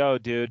here we go,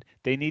 dude.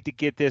 They need to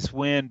get this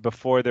win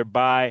before their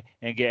bye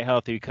and get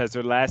healthy because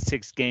their last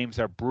 6 games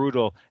are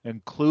brutal,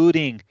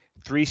 including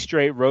 3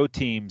 straight road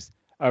games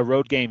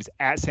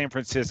at San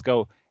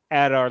Francisco,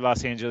 at our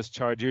Los Angeles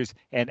Chargers,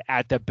 and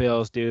at the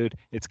Bills, dude.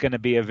 It's going to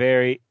be a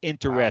very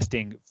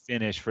interesting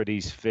finish for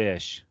these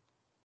fish.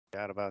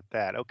 Doubt about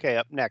that. Okay,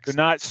 up next. They're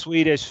not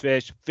Swedish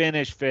fish,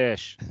 Finnish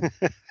fish.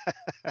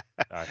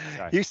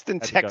 Sorry. Houston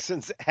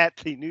Texans at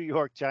the New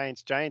York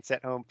Giants. Giants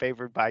at home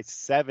favored by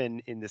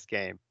 7 in this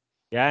game.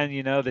 Yeah,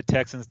 and the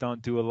Texans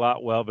don't do a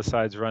lot well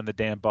besides run the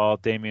damn ball.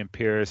 Dameon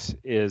Pierce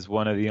is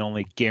one of the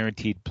only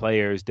guaranteed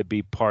players to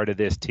be part of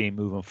this team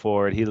moving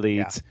forward. He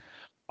leads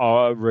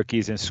all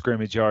rookies in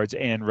scrimmage yards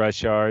and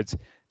rush yards.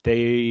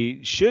 They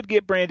should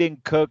get Brandon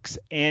Cooks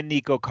and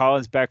Nico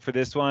Collins back for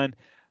this one,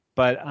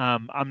 but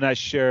I'm not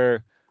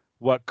sure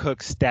what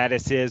Cook's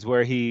status is,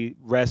 where he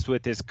rests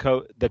with his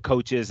the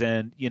coaches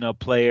and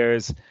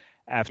players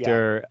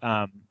after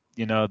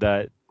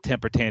the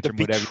temper The tantrum, whatever you want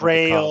to call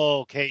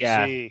betrayal, it.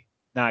 Casey.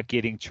 Not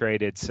getting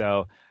traded.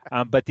 So,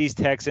 but these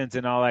Texans,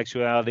 in all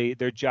actuality,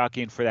 they're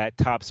jockeying for that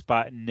top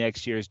spot in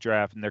next year's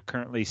draft, and they're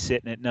currently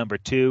sitting at number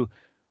 2.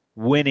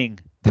 Winning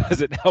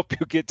doesn't help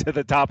you get to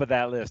the top of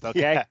that list,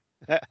 okay?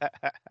 Yeah.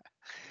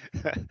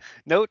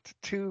 Note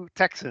to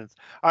Texans.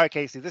 All right,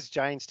 Casey, this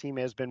Giants team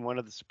has been one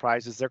of the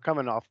surprises. They're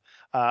coming off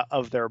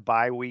of their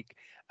bye week.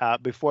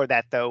 Before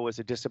that, though, was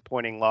a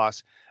disappointing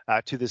loss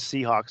to the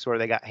Seahawks, where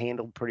they got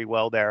handled pretty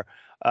well there.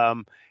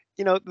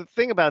 The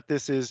thing about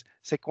this is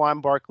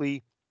Saquon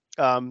Barkley,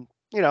 running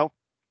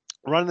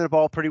the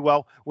ball pretty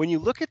well. When you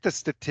look at the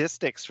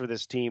statistics for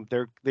this team,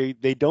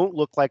 they don't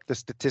look like the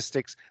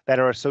statistics that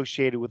are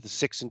associated with the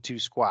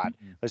 6-2 squad.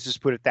 Mm-hmm. Let's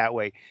just put it that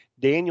way.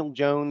 Daniel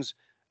Jones,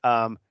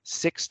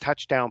 6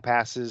 touchdown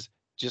passes,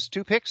 just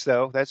 2 picks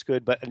though. That's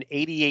good, but an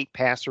 88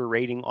 passer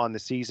rating on the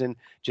season.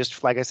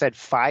 Just like I said,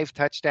 5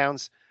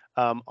 touchdowns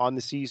on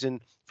the season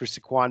for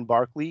Saquon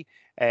Barkley,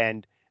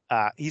 and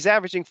he's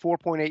averaging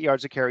 4.8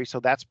 yards a carry, so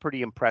that's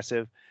pretty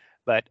impressive.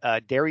 But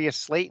Darius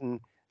Slayton,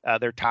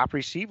 their top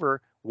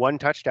receiver, 1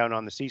 touchdown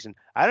on the season.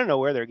 I don't know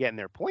where they're getting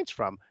their points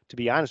from, to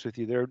be honest with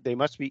you. They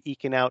must be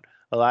eking out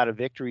a lot of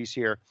victories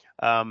here.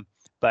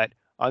 But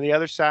on the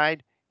other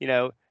side,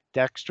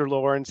 Dexter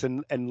Lawrence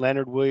and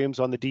Leonard Williams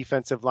on the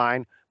defensive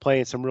line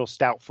playing some real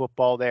stout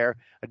football there.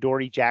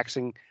 Adoree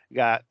Jackson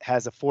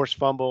has a forced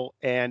fumble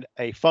and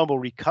a fumble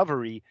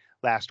recovery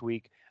last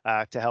week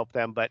to help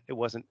them, but it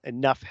wasn't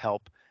enough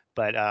help.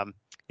 But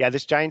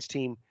this Giants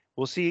team,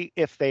 we'll see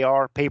if they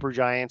are paper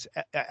giants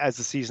as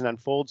the season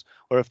unfolds,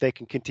 or if they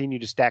can continue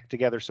to stack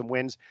together some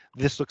wins.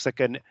 This looks like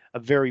a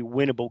very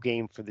winnable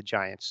game for the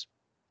Giants.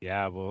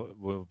 Yeah,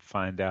 we'll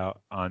find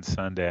out on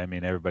Sunday. I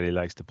mean, everybody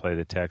likes to play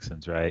the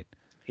Texans, right?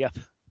 Yep.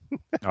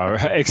 All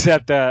right,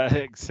 except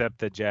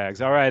the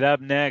Jags. All right,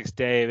 up next,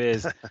 Dave,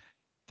 is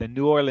the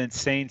New Orleans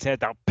Saints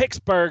at the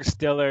Pittsburgh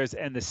Steelers,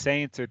 and the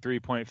Saints are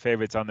 3-point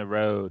favorites on the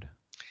road.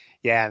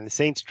 Yeah, and the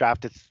Saints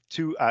dropped to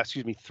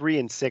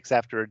 3-6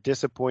 after a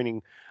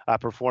disappointing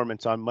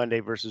performance on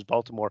Monday versus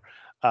Baltimore,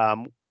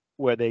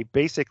 where they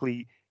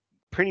basically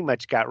pretty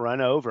much got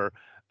run over.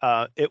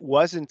 It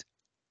wasn't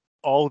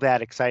all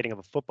that exciting of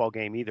a football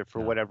game either, for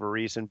whatever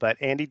reason. But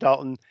Andy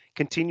Dalton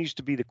continues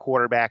to be the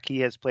quarterback. He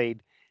has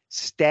played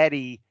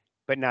steady,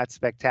 but not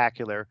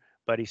spectacular.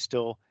 But he's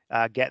still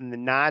getting the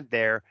nod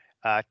there.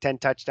 10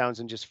 touchdowns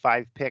and just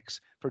 5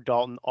 picks for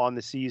Dalton on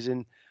the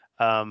season.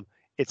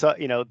 It's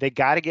they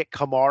got to get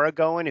Kamara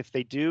going. If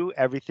they do,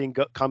 everything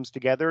comes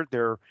together.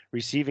 Their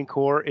receiving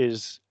core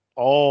is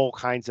all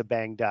kinds of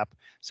banged up,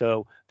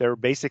 so they're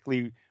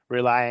basically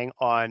relying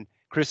on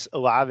Chris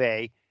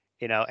Olave.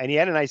 And he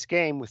had a nice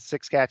game with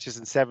 6 catches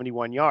and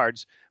 71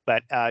 yards.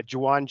 But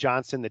Juwan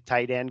Johnson, the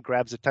tight end,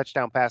 grabs a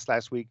touchdown pass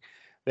last week.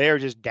 They are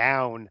just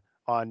down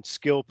on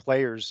skilled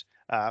players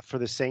for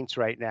the Saints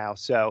right now.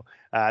 So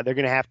they're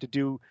going to have to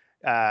do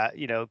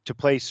to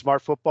play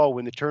smart football,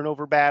 win the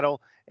turnover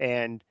battle,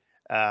 and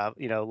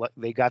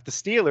they got the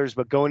Steelers,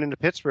 but going into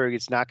Pittsburgh,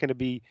 it's not going to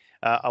be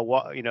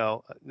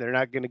they're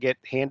not going to get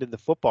handed the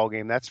football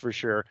game. That's for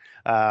sure.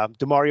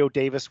 Demario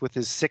Davis with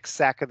his 6th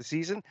sack of the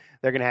season,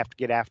 they're going to have to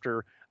get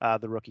after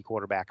the rookie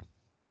quarterback.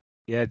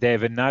 Yeah,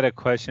 David, not a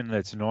question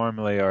that's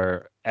normally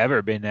or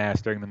ever been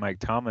asked during the Mike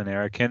Tomlin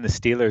era. Can the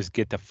Steelers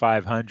get to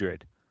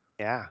 500?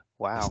 Yeah.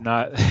 Wow.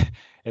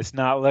 It's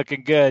not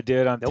looking good,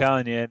 dude. I'm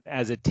telling you,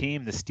 as a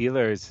team, the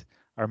Steelers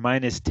are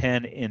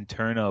 -10 in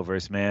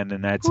turnovers, man.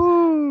 And that's,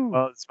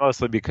 it's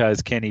mostly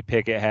because Kenny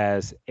Pickett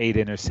has 8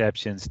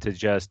 interceptions to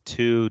just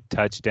 2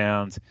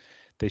 touchdowns.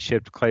 They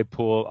shipped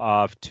Claypool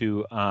off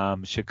to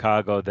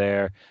Chicago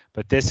there.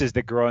 But this is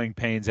the growing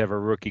pains of a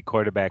rookie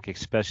quarterback,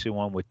 especially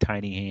one with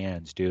tiny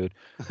hands, dude.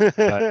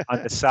 But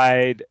on the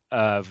side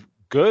of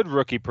good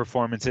rookie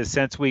performances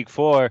since week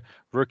 4,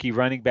 rookie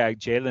running back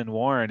Jaylen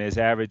Warren is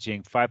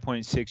averaging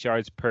 5.6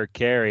 yards per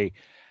carry.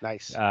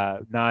 Nice.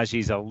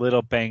 Najee's a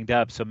little banged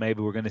up, so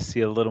maybe we're going to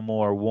see a little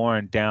more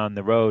Warren down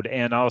the road.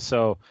 And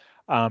also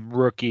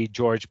rookie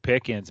George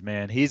Pickens,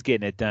 man, he's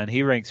getting it done.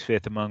 He ranks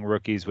 5th among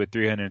rookies with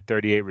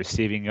 338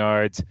 receiving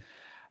yards.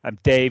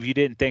 Dave, you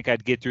didn't think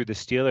I'd get through the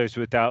Steelers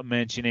without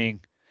mentioning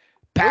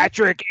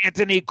Patrick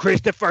Anthony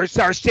Christopher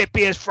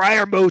Sarsipius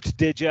Freiermuth,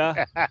 did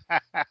ya?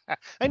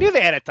 I knew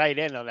they had a tight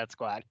end on that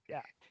squad.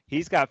 Yeah.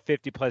 He's got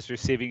 50-plus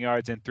receiving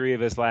yards in 3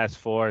 of his last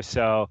 4,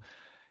 so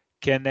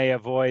can they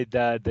avoid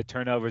the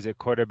turnovers at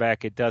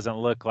quarterback? It doesn't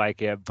look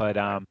like it, but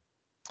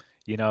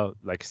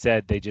like I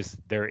said,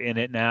 they're in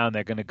it now and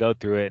they're going to go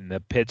through it. And the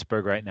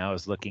Pittsburgh right now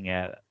is looking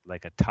at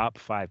like a top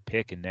 5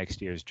 pick in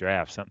next year's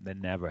draft, something that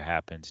never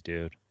happens,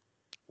 dude.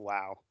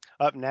 Wow.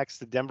 Up next,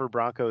 the Denver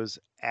Broncos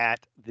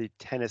at the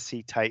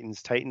Tennessee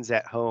Titans. Titans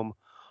at home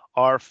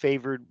are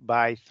favored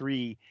by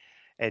 3,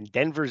 and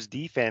Denver's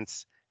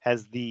defense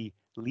has the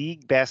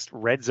league best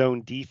red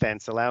zone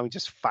defense, allowing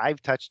just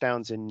 5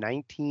 touchdowns in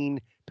 19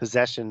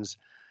 possessions.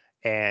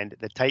 And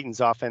the Titans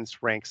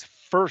offense ranks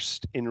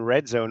first in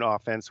red zone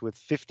offense with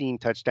 15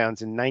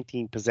 touchdowns and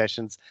 19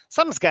 possessions.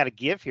 Something's got to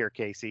give here,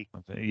 Casey.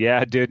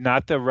 Yeah, dude,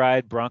 not the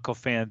ride Bronco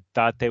fan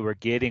thought they were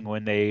getting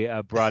when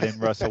they brought in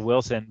Russell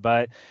Wilson,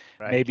 but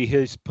Right. maybe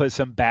he's put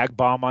some bag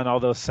bomb on all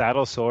those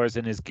saddle sores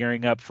and is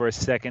gearing up for a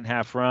second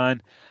half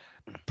run.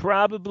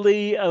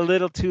 Probably a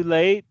little too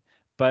late,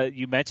 but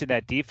you mentioned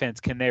that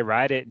defense. Can they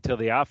ride it until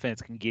the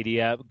offense can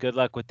giddy up? Good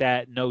luck with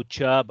that. No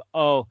Chubb.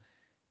 Oh,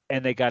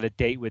 and they got a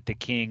date with the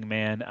king,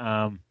 man.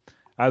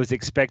 I was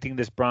expecting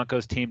this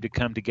Broncos team to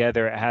come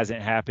together. It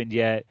hasn't happened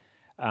yet.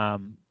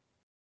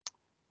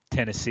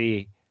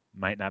 Tennessee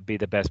might not be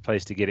the best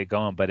place to get it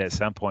going, but at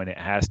some point it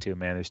has to,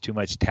 man. There's too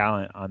much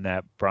talent on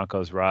that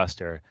Broncos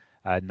roster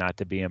not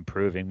to be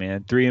improving,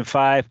 man.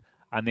 3-5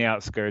 on the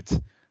outskirts.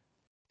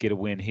 Get a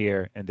win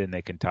here, and then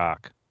they can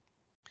talk.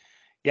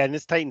 Yeah, and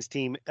this Titans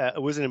team,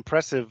 it was an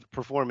impressive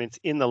performance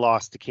in the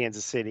loss to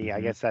Kansas City. Mm-hmm.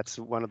 I guess that's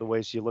one of the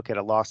ways you look at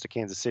a loss to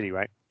Kansas City,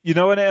 right? You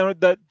know what?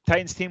 The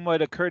Titans team,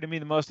 what occurred to me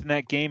the most in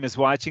that game is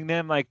watching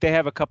them. Like, they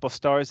have a couple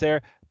stars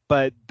there,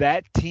 but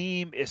that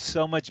team is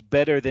so much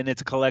better than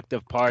its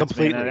collective parts.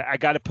 Completely. Man. I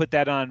got to put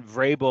that on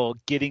Vrabel,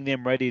 getting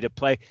them ready to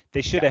play.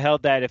 They should have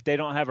held that. If they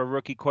don't have a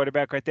rookie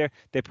quarterback right there,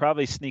 they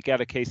probably sneak out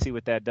of KC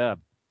with that dub.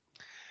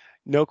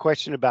 No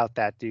question about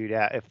that, dude.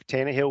 If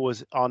Tannehill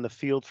was on the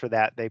field for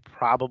that, they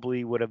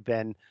probably would have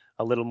been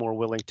a little more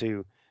willing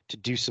to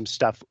do some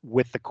stuff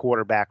with the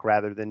quarterback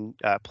rather than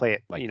play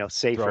it, like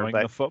safer. Throwing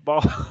but the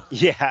football.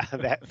 yeah,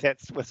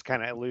 that's what's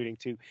kind of alluding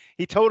to.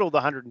 He totaled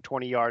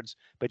 120 yards,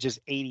 but just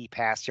 80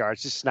 pass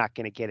yards. Just not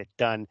going to get it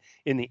done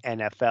in the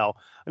NFL.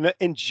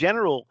 In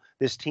general,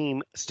 this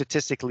team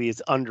statistically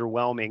is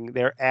underwhelming.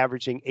 They're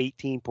averaging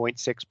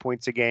 18.6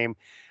 points a game.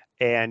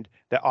 And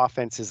the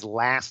offense is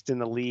last in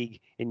the league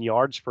in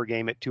yards per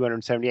game at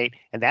 278.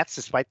 And that's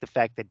despite the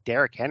fact that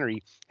Derrick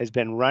Henry has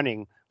been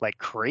running like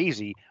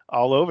crazy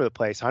all over the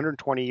place.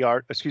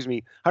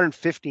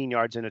 115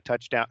 yards in a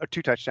touchdown, or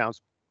 2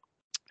 touchdowns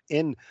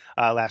in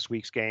last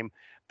week's game.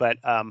 But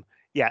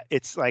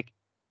it's like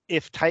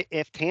if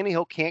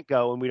Tannehill can't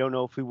go, and we don't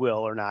know if he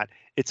will or not,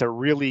 it's a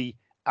really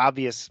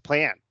obvious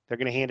plan. They're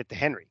going to hand it to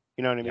Henry.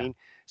 You know what I mean?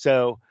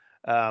 So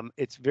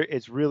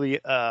it's really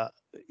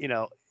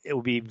it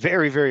will be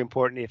very, very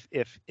important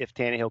if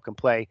Tannehill can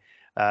play.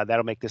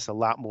 That'll make this a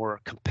lot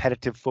more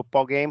competitive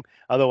football game.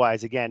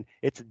 Otherwise, again,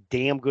 it's a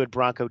damn good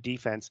Bronco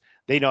defense.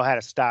 They know how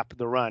to stop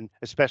the run,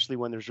 especially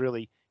when there's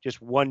really just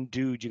one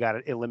dude you got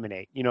to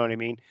eliminate. You know what I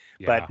mean?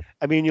 Yeah. But,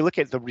 I mean, you look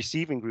at the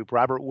receiving group.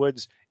 Robert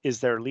Woods is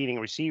their leading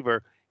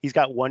receiver. He's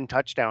got 1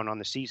 touchdown on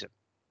the season.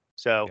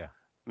 So,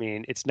 I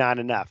mean, it's not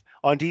enough.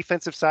 On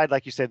defensive side,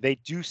 like you said, they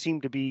do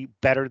seem to be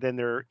better than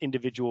their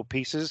individual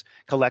pieces.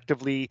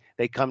 Collectively,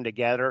 they come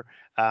together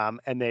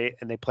and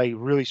they play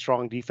really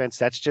strong defense.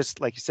 That's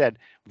just, like you said,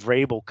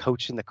 Vrabel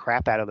coaching the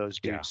crap out of those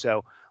dudes. Yeah.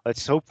 So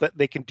let's hope that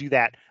they can do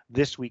that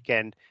this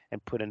weekend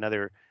and put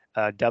another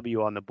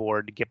W on the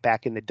board to get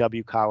back in the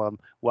W column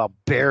while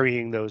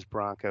burying those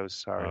Broncos.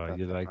 Sorry. Oh,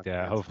 you like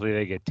that. Fans. Hopefully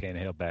they get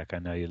Tannehill back. I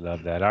know you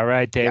love that. All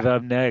right, Dave,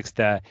 up next,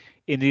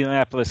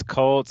 Indianapolis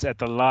Colts at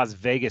the Las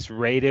Vegas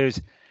Raiders.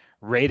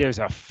 Raiders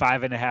are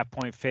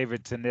 5.5-point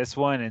favorites in this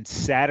one, and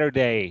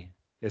Saturday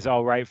is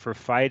all right for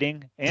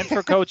fighting and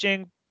for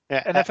coaching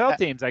NFL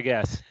teams, I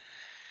guess.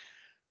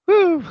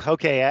 Whew.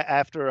 Okay,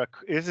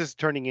 this is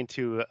turning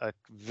into a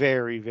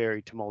very,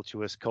 very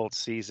tumultuous Colts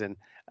season,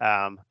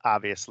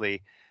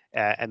 obviously.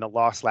 And the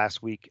loss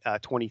last week,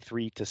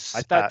 23 to.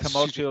 I thought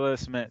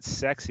tumultuous meant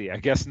sexy. I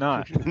guess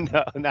not.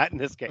 No, not in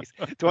this case.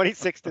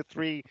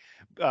 26-3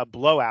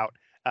 blowout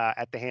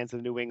at the hands of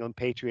the New England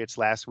Patriots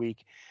last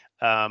week,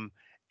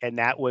 and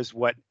that was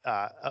what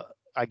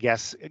I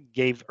guess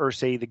gave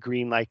Irsay the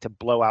green light to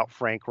blow out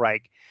Frank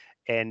Reich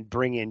and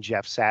bring in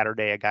Jeff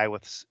Saturday, a guy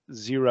with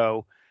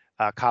 0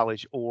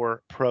 college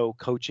or pro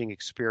coaching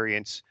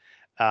experience,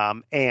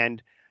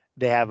 and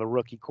they have a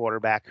rookie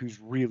quarterback who's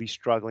really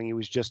struggling. He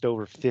was just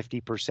over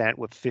 50%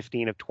 with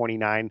 15 of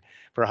 29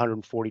 for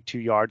 142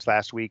 yards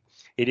last week.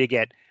 He did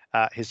get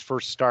his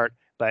first start,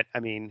 but I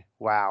mean,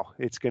 wow,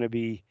 it's going to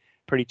be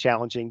pretty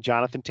challenging.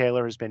 Jonathan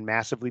Taylor has been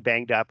massively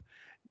banged up.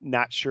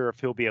 Not sure if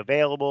he'll be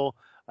available.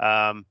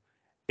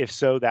 If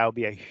so, that would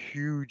be a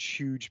huge,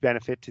 huge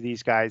benefit to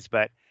these guys.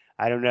 But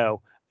I don't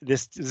know.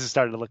 This is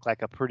starting to look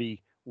like a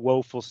pretty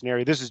woeful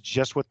scenario. This is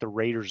just what the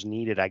Raiders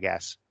needed, I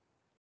guess.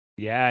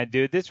 Yeah,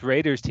 dude, this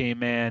Raiders team,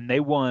 man, they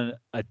won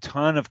a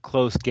ton of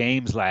close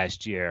games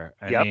last year.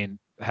 I mean,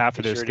 half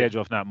of their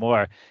schedule, if not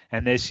more.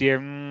 And this year,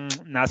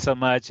 not so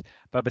much.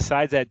 But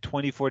besides that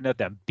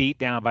 24-0 beat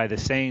down by the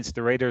Saints,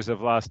 the Raiders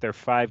have lost their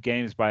 5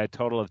 games by a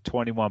total of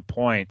 21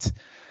 points.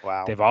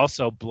 Wow. They've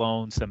also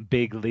blown some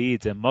big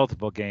leads in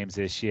multiple games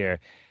this year.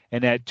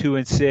 And at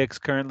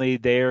 2-6, currently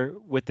they're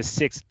with the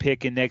 6th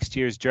pick in next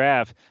year's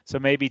draft. So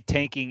maybe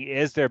tanking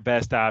is their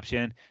best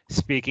option.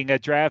 Speaking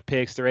of draft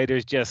picks, the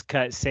Raiders just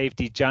cut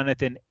safety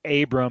Jonathan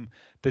Abram,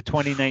 the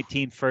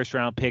 2019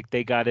 first-round pick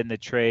they got in the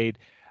trade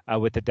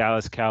with the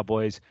Dallas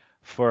Cowboys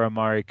for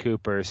Amari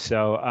Cooper.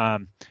 So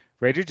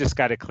Raiders just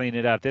got to clean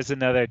it up. This is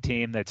another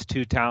team that's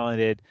too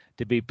talented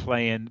to be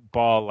playing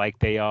ball like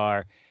they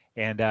are,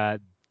 and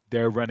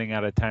they're running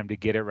out of time to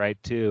get it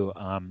right too.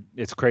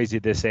 It's crazy,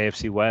 this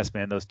AFC West,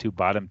 man. Those two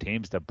bottom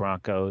teams, the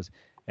Broncos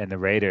and the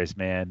Raiders,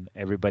 man.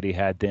 Everybody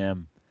had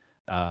them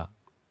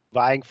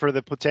vying for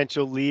the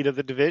potential lead of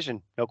the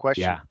division. No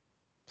question. Yeah,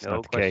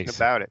 no question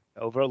about it.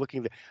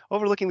 Overlooking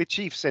the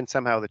Chiefs and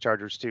somehow the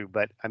Chargers too.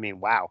 But I mean,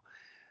 wow.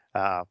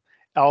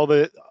 All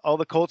the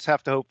Colts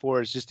have to hope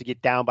for is just to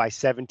get down by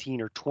 17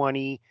 or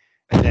 20,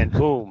 and then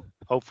boom,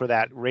 hope for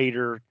that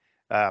Raider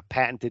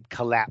patented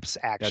collapse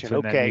action. That's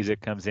when that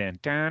music comes in.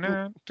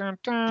 The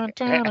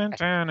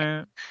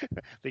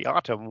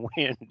autumn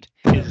wind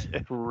is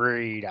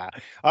Raider.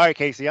 All right,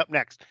 Casey, up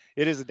next.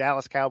 It is the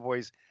Dallas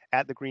Cowboys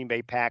at the Green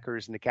Bay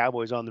Packers, and the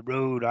Cowboys on the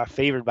road are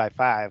favored by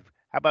 5.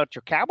 How about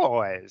your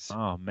Cowboys?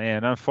 Oh,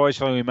 man.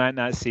 Unfortunately, we might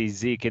not see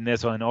Zeke in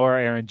this one or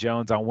Aaron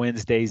Jones on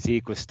Wednesday.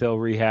 Zeke was still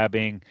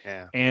rehabbing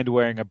and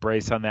wearing a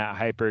brace on that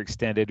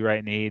hyperextended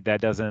right knee.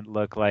 That doesn't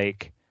look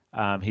like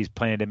he's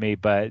playing to me,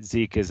 but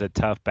Zeke is a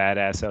tough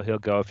badass, so he'll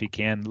go if he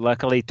can.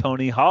 Luckily,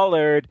 Tony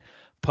Hollard,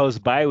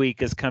 post-bye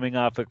week, is coming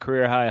off a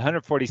career-high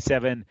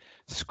 147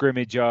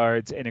 scrimmage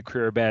yards and a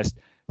career-best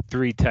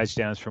 3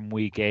 touchdowns from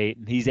week 8,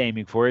 and he's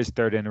aiming for his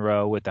 3rd in a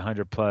row with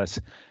 100-plus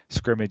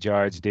scrimmage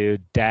yards,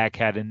 dude. Dak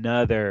had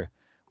another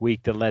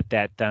week to let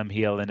that thumb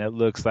heal, and it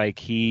looks like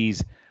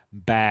he's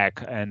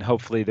back, and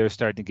hopefully they're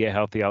starting to get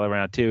healthy all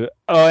around too.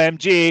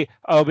 OMG,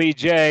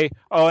 OBJ,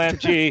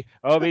 OMG,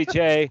 OBJ.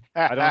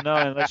 I don't know,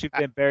 unless you've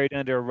been buried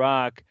under a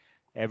rock.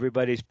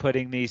 Everybody's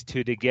putting these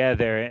two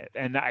together,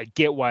 and I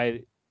get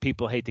why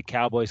people hate the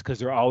Cowboys because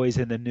they're always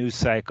in the news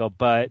cycle,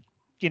 but,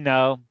 you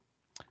know,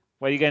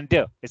 what are you going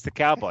to do? It's the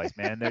Cowboys,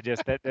 man. They're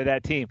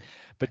that team.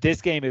 But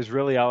this game is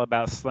really all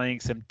about slaying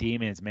some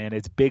demons, man.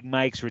 It's Big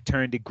Mike's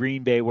return to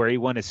Green Bay where he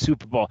won a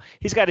Super Bowl.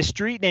 He's got a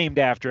street named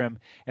after him,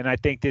 and I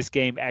think this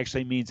game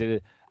actually means a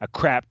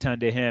crap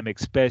ton to him,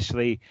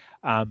 especially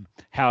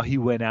how he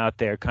went out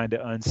there kind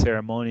of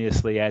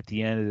unceremoniously at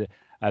the end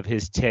of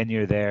his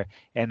tenure there.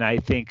 And I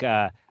think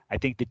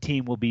the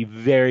team will be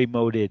very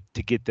motivated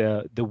to get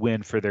the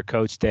win for their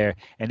coach there.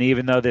 And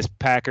even though this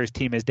Packers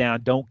team is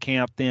down, don't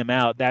count them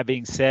out. That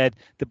being said,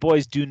 the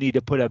boys do need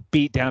to put a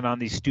beat down on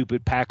these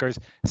stupid Packers.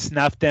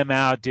 Snuff them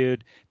out,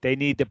 dude. They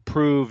need to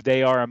prove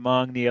they are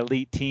among the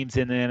elite teams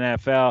in the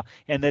NFL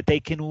and that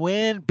they can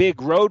win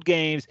big road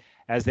games,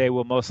 as they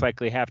will most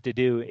likely have to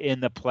do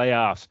in the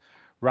playoffs.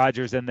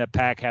 Rodgers and the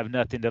Pack have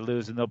nothing to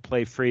lose, and they'll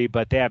play free,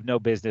 but they have no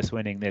business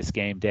winning this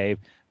game, Dave.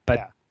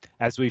 But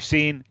as we've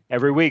seen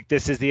every week,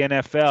 this is the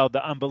NFL.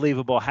 The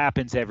unbelievable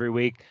happens every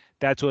week.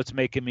 That's what's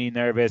making me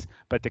nervous.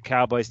 But the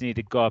Cowboys need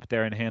to go up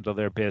there and handle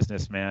their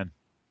business, man.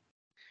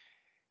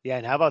 Yeah,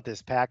 and how about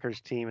this Packers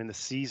team in the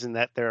season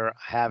that they're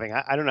having?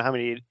 I don't know how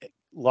many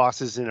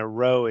losses in a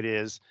row it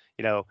is,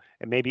 you know,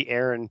 and maybe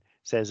Aaron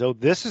says, oh,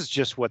 this is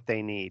just what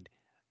they need.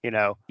 You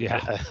know,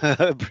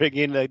 bring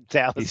in the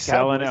Dallas He's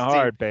Cowboys selling it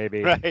hard, team.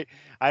 baby. Right.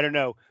 I don't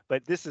know.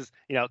 But this is,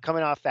 you know,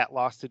 coming off that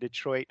loss to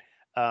Detroit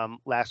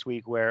last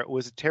week where it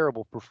was a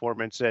terrible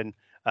performance, and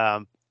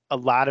a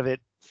lot of it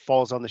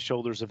falls on the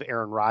shoulders of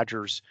Aaron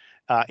Rodgers,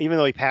 even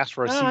though he passed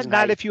for a season.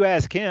 Not if you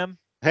ask him.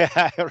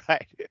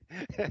 Right.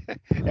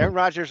 Aaron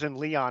Rodgers and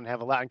Leon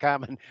have a lot in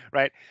common,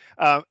 right?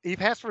 He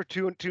passed for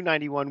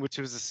 291, which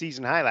was a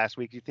season high last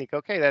week. You think,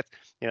 okay,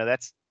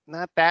 that's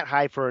not that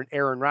high for an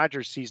Aaron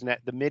Rodgers season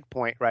at the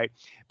midpoint, right?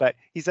 But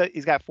he's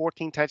got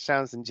 14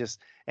 touchdowns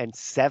and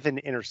 7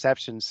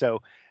 interceptions.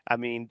 So, I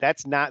mean,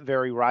 that's not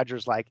very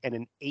Rodgers-like, and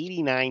an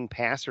 89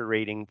 passer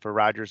rating for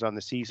Rodgers on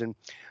the season.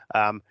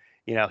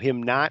 You know,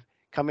 him not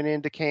coming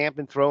into camp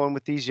and throwing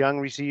with these young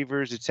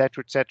receivers, et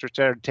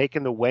cetera,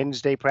 taking the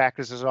Wednesday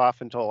practices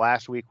off until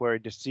last week where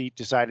he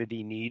decided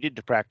he needed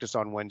to practice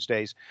on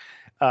Wednesdays.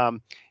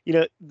 You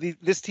know,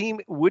 this team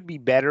would be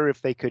better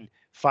if they could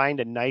find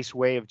a nice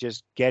way of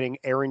just getting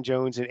Aaron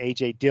Jones and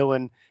A.J.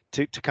 Dillon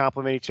to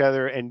complement each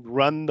other and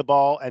run the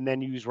ball, and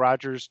then use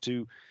Rodgers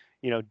to,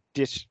 you know,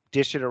 dish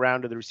it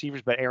around to the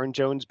receivers. But Aaron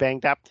Jones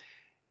banged up,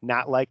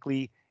 not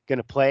likely going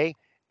to play.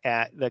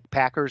 The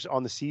Packers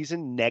on the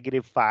season,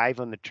 -5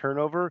 on the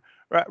turnover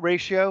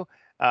ratio.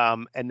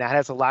 And that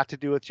has a lot to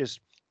do with just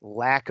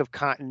lack of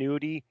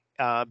continuity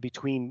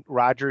between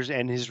Rodgers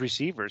and his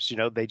receivers. You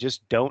know, they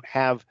just don't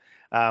have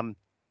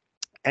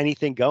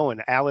anything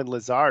going. Alan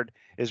Lazard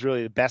is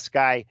really the best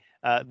guy,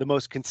 the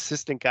most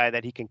consistent guy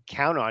that he can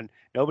count on.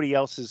 Nobody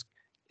else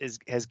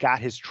has got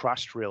his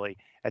trust really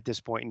at this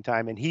point in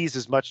time. And he's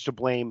as much to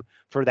blame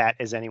for that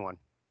as anyone.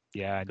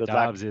 Yeah,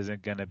 Dobbs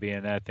isn't going to be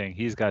in that thing.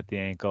 He's got the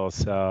ankle,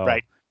 so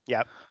right.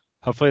 Yep.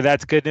 Hopefully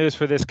that's good news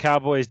for this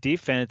Cowboys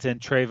defense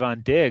and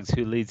Trayvon Diggs,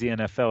 who leads the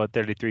NFL with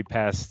 33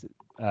 pass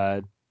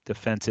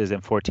defenses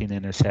and 14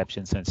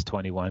 interceptions since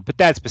 21. But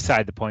that's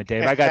beside the point,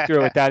 Dave. I got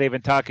through it without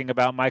even talking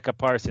about Micah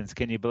Parsons.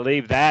 Can you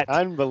believe that?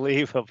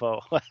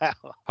 Unbelievable. Wow.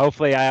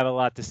 Hopefully I have a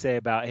lot to say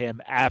about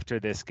him after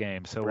this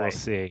game, so We'll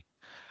see.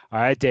 All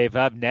right, Dave,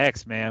 up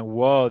next, man.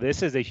 Whoa,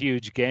 this is a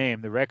huge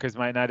game. The records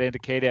might not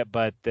indicate it,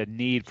 but the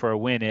need for a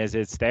win is.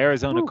 It's the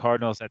Arizona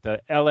Cardinals at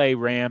the LA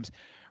Rams.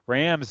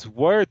 Rams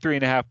were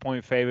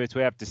 3.5-point favorites.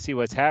 We have to see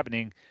what's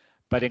happening.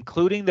 But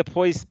including the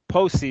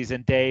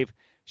postseason, Dave,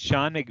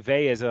 Sean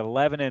McVay is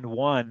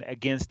 11-1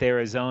 against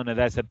Arizona.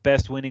 That's the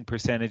best winning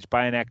percentage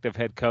by an active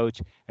head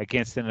coach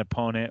against an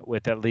opponent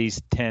with at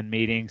least 10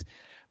 meetings.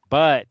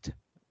 But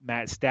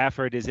Matt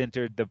Stafford has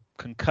entered the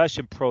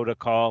concussion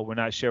protocol. We're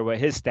not sure what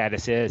his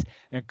status is.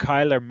 And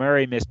Kyler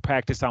Murray missed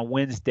practice on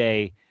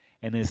Wednesday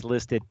and is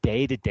listed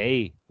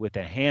day-to-day with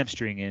a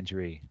hamstring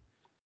injury.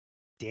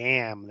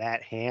 Damn,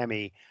 that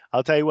hammy.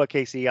 I'll tell you what,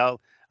 Casey,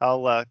 I'll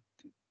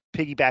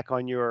piggyback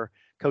on your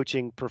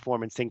coaching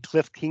performance thing.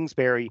 Cliff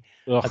Kingsbury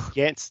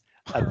against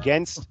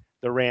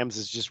the Rams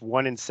is just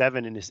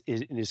 1-7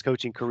 in his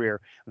coaching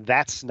career.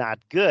 That's not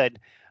good.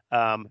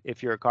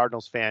 If you're a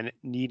Cardinals fan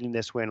needing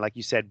this win, like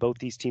you said, both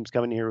these teams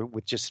coming here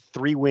with just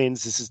 3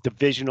 wins. This is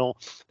divisional.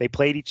 They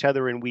played each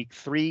other in week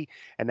 3,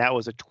 and that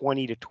was a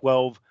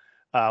 20-12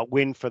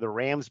 win for the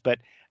Rams. But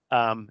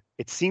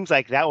it seems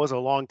like that was a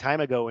long time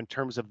ago in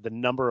terms of the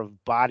number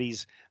of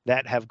bodies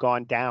that have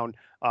gone down,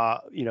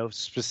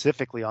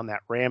 specifically on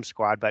that Rams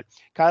squad. But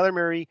Kyler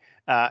Murray,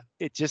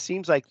 it just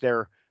seems like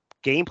their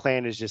game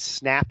plan is just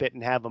snap it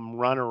and have them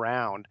run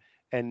around.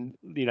 And,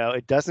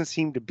 it doesn't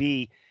seem to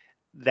be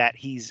that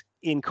he's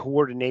in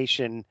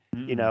coordination,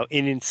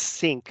 in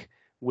sync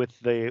with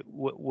the,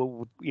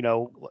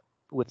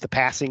 with the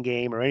passing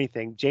game or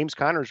anything. James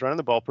Conner's running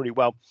the ball pretty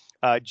well,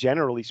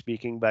 generally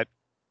speaking, but,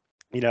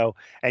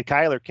 and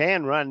Kyler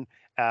can run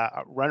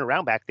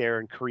around back there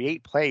and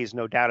create plays,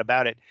 no doubt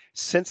about it.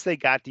 Since they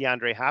got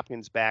DeAndre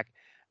Hopkins back,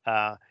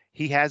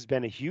 he has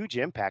been a huge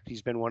impact.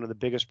 He's been one of the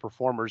biggest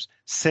performers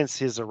since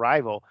his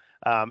arrival.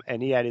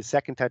 And he had his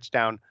second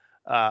touchdown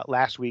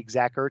last week.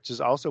 Zach Ertz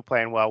is also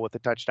playing well with a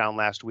touchdown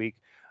last week.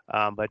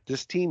 But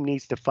this team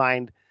needs to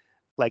find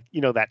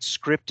that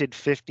scripted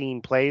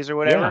 15 plays or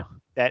whatever,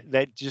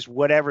 that just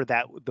whatever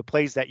the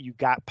plays that you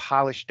got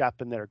polished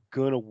up and that are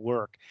going to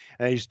work.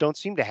 And they just don't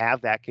seem to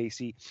have that,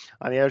 Casey.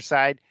 On the other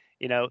side,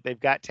 they've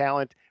got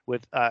talent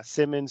with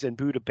Simmons and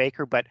Budda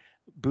Baker, but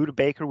Budda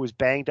Baker was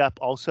banged up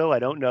also. I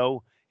don't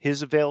know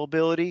his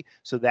availability.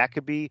 So that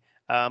could be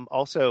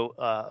also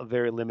a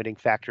very limiting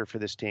factor for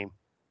this team.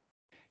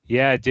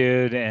 Yeah,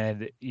 dude.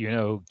 And,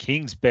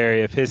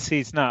 Kingsbury, if his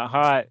seat's not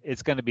hot,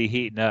 it's going to be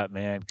heating up,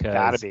 man.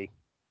 Gotta be.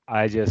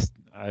 I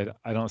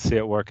don't see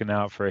it working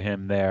out for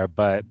him there.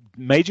 But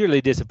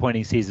majorly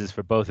disappointing seasons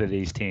for both of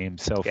these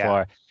teams so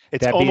far.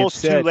 It's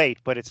almost too late,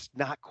 but it's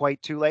not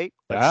quite too late.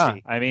 Let's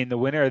see. I mean, the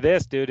winner of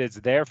this, dude, is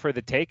there for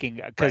the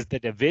taking because the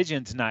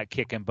division's not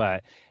kicking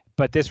butt.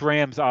 But this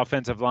Rams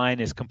offensive line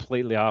is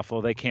completely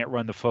awful. They can't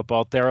run the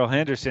football. Darrell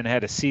Henderson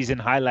had a season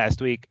high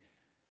last week.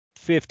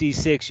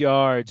 56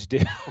 yards,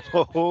 dude.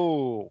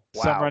 Oh,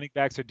 wow. Some running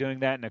backs are doing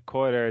that in a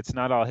quarter. It's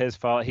not all his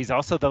fault. He's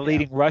also the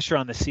leading rusher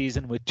on the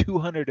season with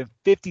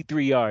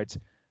 253 yards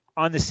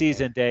on the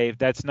season, Dave.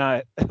 That's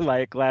not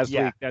like last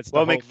week. That's the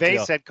whole McVay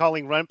deal. said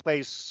calling run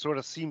plays sort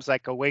of seems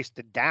like a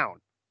wasted down.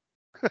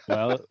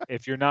 Well,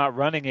 if you're not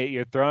running it,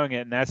 you're throwing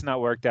it, and that's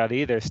not worked out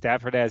either.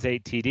 Stafford has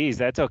 8 TDs.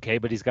 That's okay,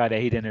 but he's got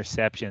 8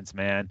 interceptions,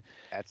 man.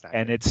 That's not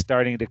and good. It's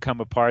starting to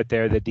come apart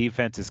there. The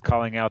defense is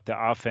calling out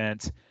the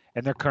offense,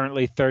 and they're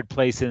currently 3rd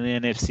place in the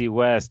NFC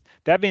West.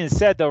 That being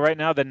said, though, right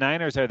now the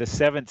Niners are the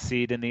 7th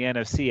seed in the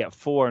NFC at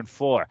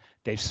 4-4.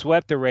 They've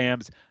swept the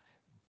Rams,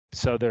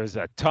 so there's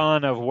a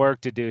ton of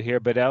work to do here.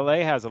 But LA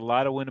has a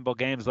lot of winnable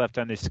games left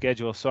on their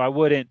schedule, so I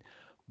wouldn't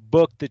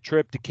book the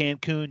trip to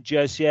Cancun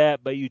just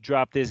yet, but you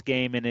drop this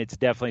game, and it's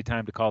definitely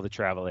time to call the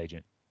travel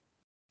agent.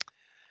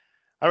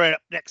 All right,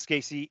 up next,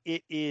 Casey,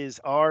 it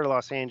is our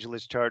Los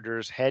Angeles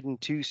Chargers heading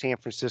to San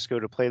Francisco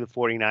to play the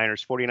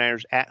 49ers.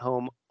 49ers at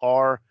home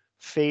are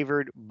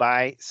favored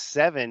by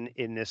 7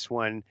 in this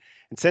one.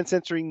 And since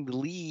entering the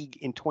league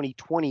in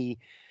 2020,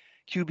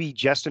 QB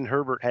Justin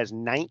Herbert has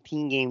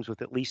 19 games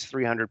with at least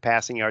 300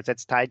 passing yards.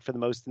 That's tied for the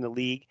most in the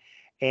league.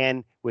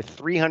 And with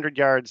 300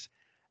 yards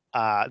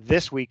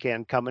this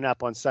weekend coming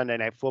up on Sunday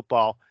Night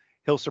Football,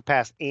 he'll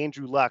surpass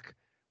Andrew Luck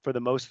for the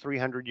most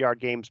 300-yard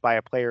games by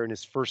a player in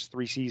his first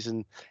 3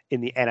 seasons in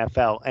the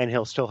NFL. And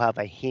he'll still have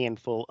a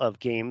handful of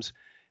games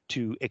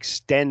to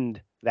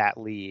extend that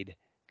lead,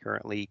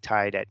 currently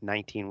tied at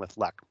 19 with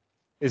Luck.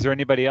 Is there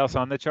anybody else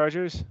on the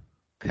Chargers?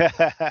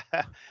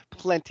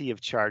 Plenty of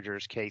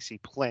Chargers, Casey,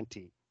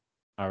 plenty.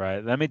 All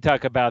right, let me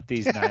talk about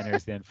these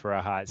Niners then for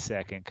a hot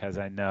second, because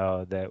I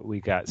know that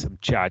we got some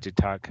Charger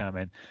talk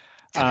coming.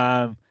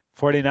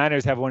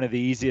 49ers have one of the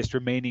easiest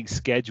remaining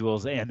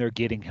schedules, and they're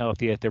getting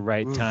healthy at the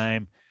right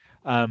time.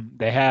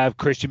 They have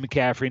Christian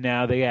McCaffrey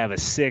now. They have a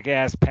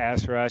sick-ass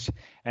pass rush,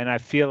 and I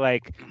feel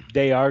like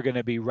they are going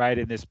to be right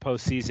in this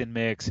postseason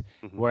mix,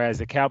 whereas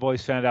the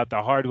Cowboys found out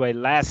the hard way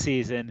last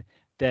season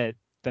that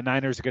the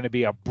Niners are going to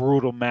be a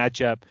brutal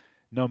matchup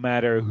no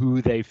matter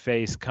who they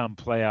face come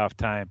playoff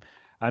time.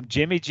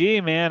 Jimmy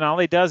G, man, all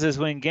he does is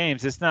win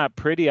games. It's not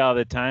pretty all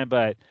the time,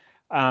 but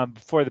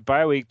for the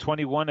bye week,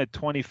 21-25,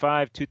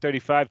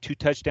 235, 2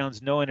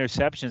 touchdowns, no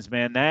interceptions,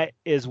 man. That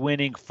is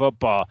winning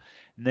football.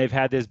 And they've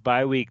had this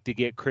bye week to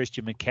get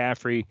Christian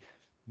McCaffrey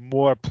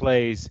more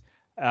plays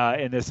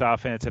in this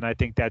offense, and I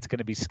think that's going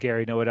to be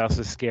scary. You know what else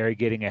is scary?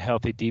 Getting a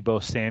healthy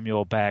Deebo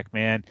Samuel back,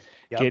 man.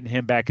 Yep. Getting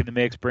him back in the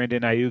mix.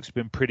 Brandon Ayuk's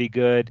been pretty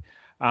good.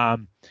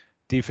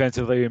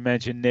 Defensively, we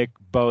mentioned Nick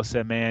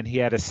Bosa, man. He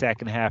had a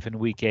second half in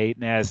Week 8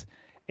 and has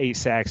 8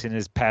 sacks in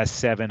his past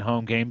 7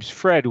 home games.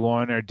 Fred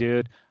Warner,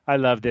 dude. I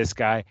love this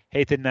guy.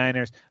 Hate the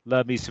Niners.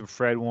 Love me some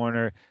Fred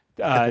Warner.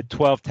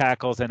 12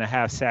 tackles and a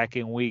half sack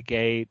in Week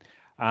 8.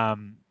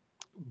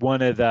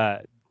 One of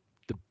the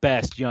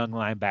best young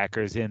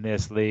linebackers in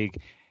this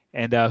league.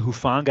 And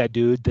Hufanga,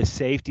 dude, the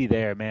safety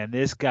there, man.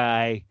 This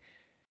guy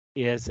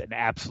is an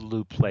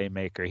absolute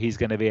playmaker. He's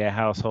going to be a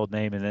household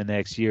name in the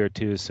next year or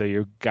two, so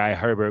your guy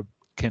Herbert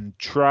can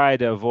try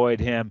to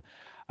avoid him.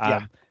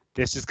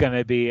 This is going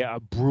to be a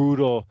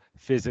brutal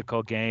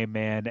physical game,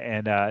 man,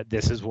 and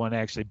this is one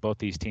actually both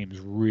these teams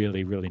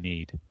really, really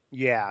need.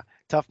 Yeah,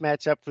 tough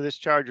matchup for this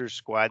Chargers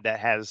squad that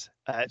has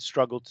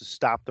struggled to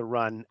stop the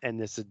run, and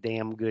this is a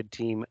damn good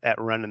team at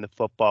running the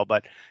football.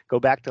 But go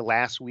back to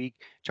last week,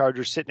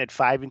 Chargers sitting at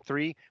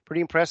 5-3,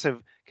 pretty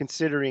impressive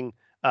considering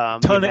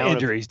ton of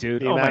injuries,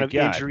 dude. The amount of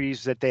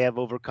injuries that they have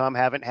overcome.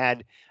 Haven't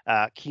had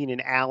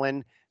Keenan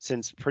Allen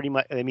since pretty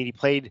much. I mean, he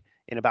played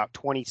in about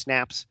 20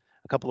 snaps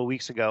a couple of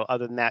weeks ago.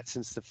 Other than that,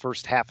 since the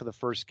first half of the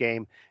first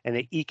game, and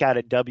they eke out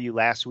a W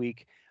last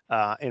week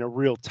in a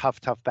real tough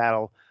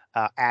battle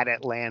at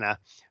Atlanta.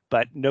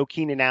 But no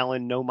Keenan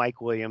Allen, no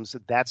Mike Williams.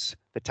 That's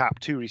the top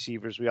 2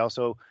 receivers. We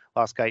also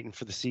lost Guyton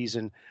for the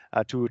season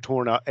to a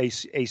torn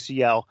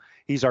ACL.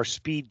 He's our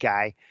speed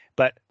guy.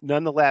 But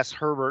nonetheless,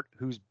 Herbert,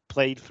 who's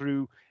played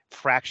through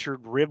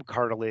fractured rib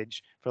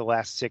cartilage for the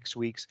last 6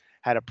 weeks,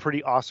 had a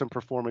pretty awesome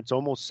performance,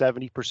 almost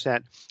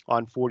 70%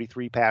 on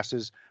 43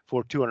 passes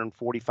for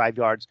 245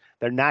 yards.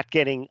 They're not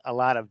getting a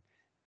lot of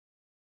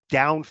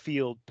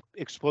downfield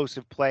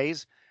explosive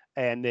plays.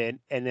 And then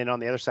on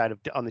the other side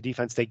on the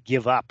defense, they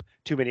give up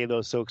too many of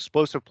those. So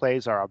explosive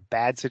plays are a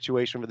bad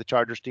situation for the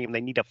Chargers team.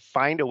 They need to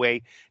find a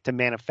way to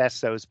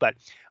manifest those. But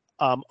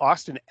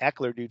Austin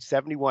Eckler, dude,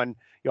 71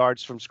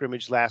 yards from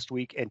scrimmage last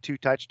week and 2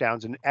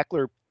 touchdowns. And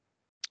Eckler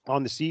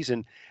on the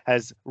season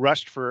has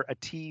rushed for a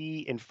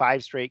TD in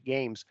 5 straight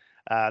games.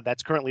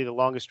 That's currently the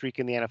longest streak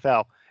in the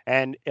NFL,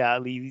 and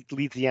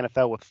leads the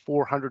NFL with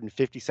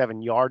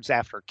 457 yards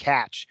after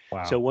catch.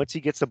 Wow. So once he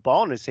gets the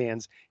ball in his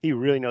hands, he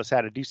really knows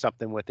how to do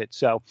something with it.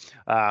 So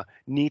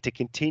need to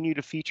continue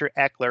to feature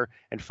Eckler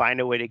and find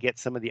a way to get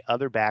some of the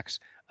other backs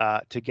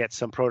to get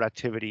some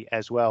productivity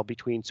as well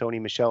between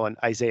Sony Michel and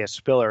Isaiah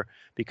Spiller,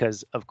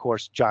 because, of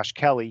course, Josh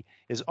Kelly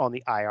is on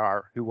the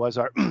IR, who was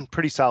our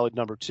pretty solid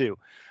number 2.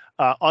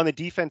 On the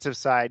defensive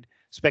side,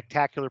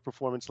 spectacular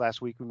performance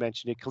last week. We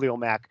mentioned it. Khalil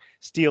Mack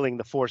stealing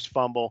the forced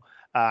fumble,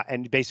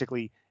 and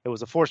basically it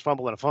was a forced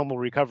fumble and a fumble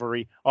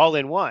recovery all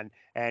in one,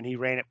 and he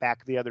ran it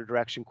back the other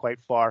direction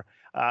quite far.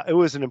 It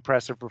was an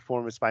impressive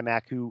performance by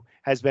Mack, who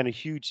has been a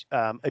huge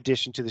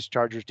addition to this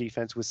Chargers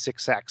defense with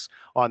 6 sacks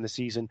on the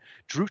season.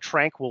 Drew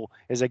Tranquill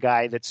is a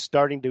guy that's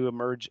starting to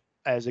emerge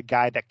as a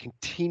guy that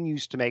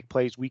continues to make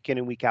plays week in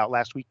and week out.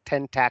 Last week,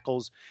 10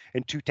 tackles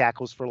and 2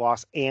 tackles for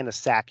loss and a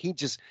sack. He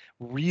just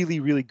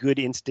really, really good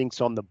instincts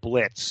on the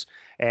blitz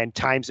and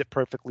times it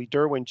perfectly.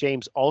 Derwin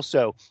James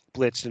also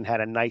blitzed and had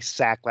a nice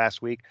sack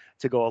last week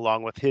to go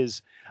along with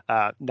his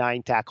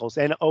 9 tackles.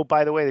 And, oh,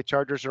 by the way, the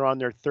Chargers are on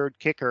their 3rd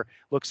kicker.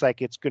 Looks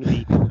like it's going to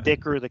be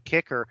Dicker the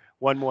kicker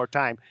one more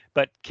time.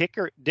 But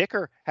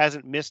Dicker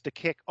hasn't missed a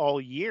kick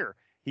all year.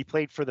 He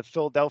played for the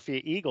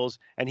Philadelphia Eagles,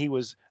 and he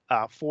was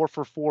 4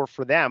 for 4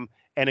 for them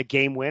and a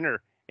game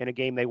winner in a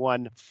game they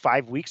won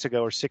 5 weeks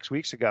ago or 6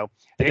 weeks ago.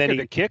 And then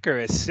the kicker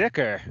is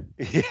sicker.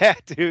 Yeah,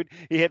 dude.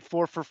 He hit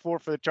 4 for 4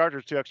 for the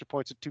Chargers, 2 extra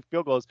points and 2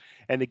 field goals,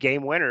 and the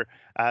game winner,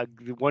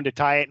 one to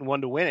tie it and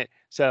one to win it.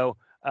 So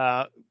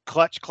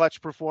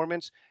clutch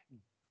performance.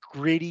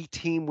 Gritty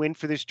team win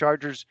for this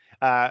Chargers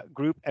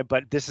group,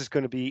 but this is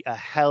going to be a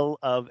hell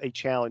of a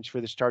challenge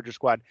for this Chargers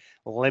squad.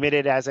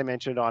 Limited, as I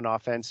mentioned, on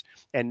offense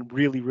and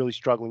really, really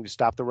struggling to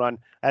stop the run.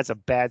 That's a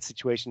bad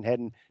situation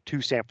heading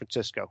to San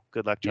Francisco.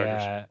 Good luck,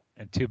 Chargers. Yeah,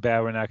 and too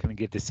bad we're not going to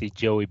get to see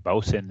Joey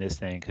Bosa in this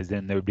thing, because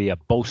then there would be a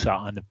Bosa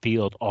on the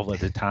field all of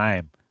the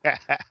time.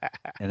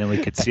 And then we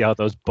could see all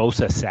those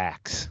Bosa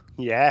sacks.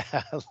 Yeah,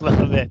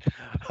 love it.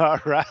 All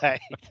right.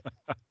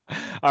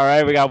 All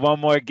right, we got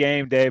one more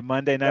game, Dave.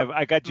 Monday night.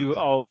 I got you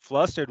all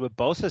flustered with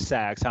Bosa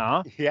sacks,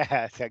 huh?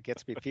 Yeah, that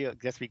gets me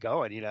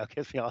going,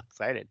 gets me all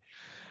excited.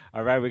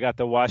 All right, we got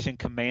the Washington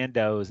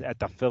Commandos at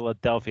the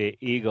Philadelphia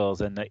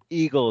Eagles, and the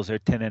Eagles are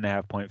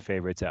 10.5-point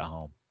favorites at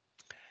home.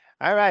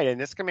 All right, and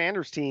this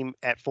Commanders team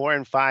at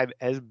 4-5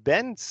 has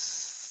been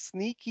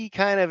sneaky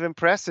kind of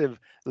impressive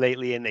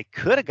lately, and they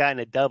could have gotten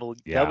a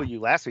W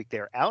last week.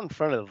 They're out in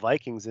front of the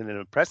Vikings in an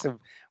impressive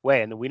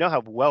way, and we know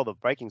how well the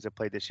Vikings have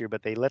played this year,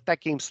 but they let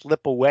that game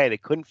slip away. They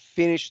couldn't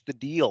finish the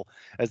deal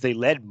as they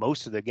led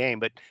most of the game,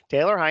 but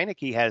Taylor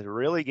Heineke has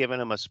really given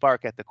them a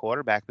spark at the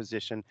quarterback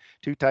position.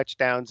 2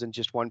 touchdowns and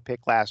just 1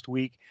 pick last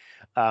week,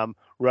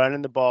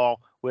 running the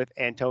ball with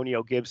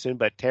Antonio Gibson,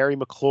 but Terry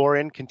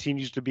McLaurin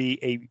continues to be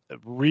a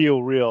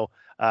real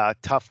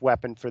tough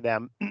weapon for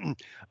them.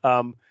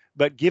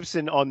 But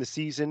Gibson on the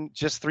season,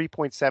 just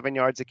 3.7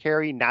 yards a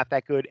carry, not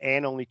that good,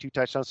 and only 2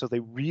 touchdowns. So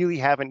they really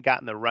haven't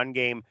gotten the run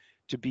game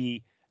to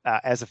be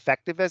as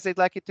effective as they'd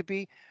like it to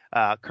be.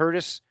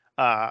 Curtis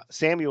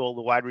Samuel,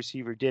 the wide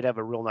receiver, did have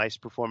a real nice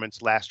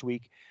performance last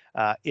week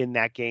in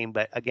that game.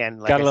 But again,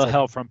 like got a little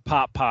help from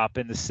Pop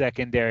in the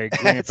secondary.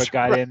 Grandpa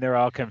got in there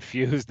all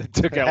confused and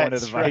took out one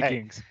of the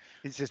Vikings. Right.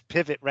 He's just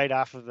pivot right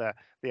off of the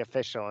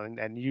official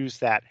and use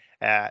that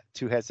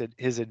to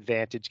his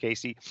advantage,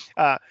 Casey.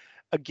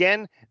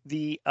 Again,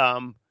 the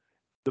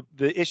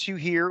issue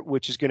here,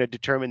 which is going to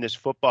determine this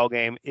football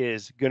game,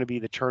 is going to be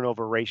the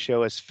turnover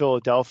ratio, as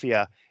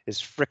Philadelphia is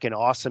freaking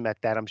awesome at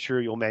that. I'm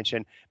sure you'll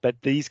mention, but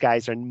these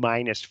guys are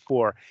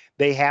 -4.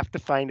 They have to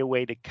find a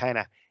way to kind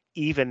of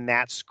even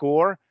that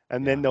score,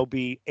 and then they'll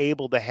be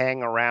able to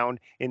hang around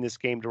in this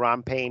game.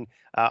 Deron Payne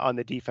on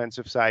the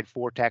defensive side,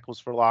 4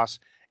 tackles for loss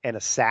and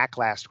a sack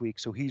last week.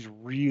 So he's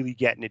really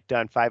getting it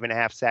done.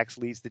 5.5 sacks,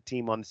 leads the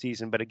team on the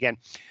season. But again,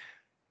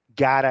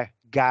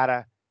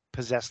 gotta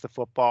possess the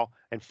football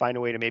and find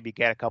a way to maybe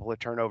get a couple of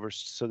turnovers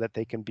so that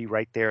they can be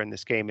right there in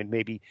this game and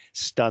maybe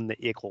stun the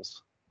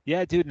Eagles.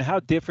 Yeah, dude. And how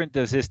different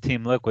does this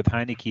team look with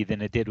Heineke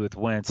than it did with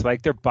Wentz?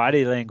 Like their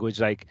body language,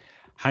 like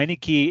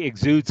Heineke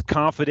exudes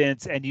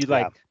confidence, and you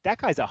that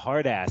guy's a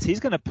hard ass. He's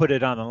going to put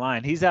it on the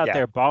line. He's out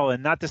there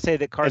balling. Not to say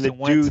that Carson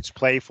Wentz dudes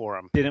play for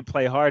him. Didn't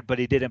play hard, but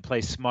he didn't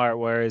play smart.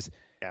 Whereas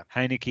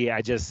Heineke,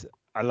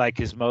 I like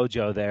his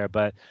mojo there.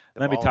 But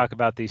let me talk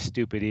about these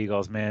stupid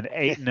Eagles, man.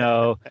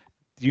 8-0.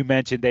 You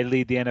mentioned they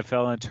lead the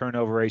NFL in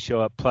turnover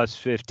ratio at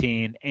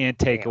 +15 and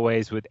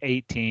takeaways with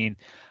 18.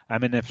 I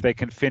mean, if they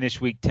can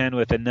finish Week 10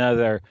 with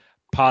another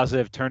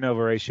positive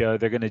turnover ratio,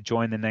 they're going to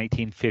join the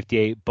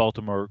 1958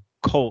 Baltimore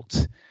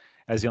Colts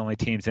as the only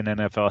teams in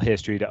NFL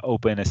history to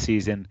open a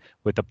season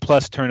with a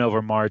plus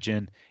turnover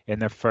margin in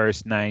their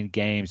first 9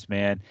 games,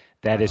 man.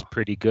 That is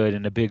pretty good.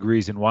 And a big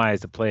reason why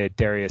is the play of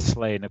Darius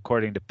Slay. And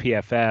according to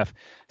PFF,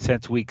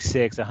 since Week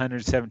 6,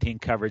 117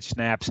 coverage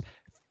snaps,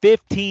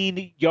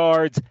 15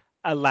 yards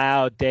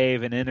allowed,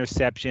 Dave, an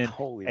interception, a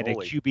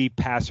QB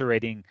passer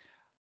rating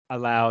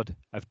allowed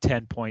of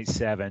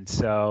 10.7.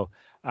 So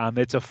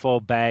it's a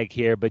full bag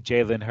here. But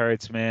Jalen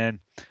Hurts, man,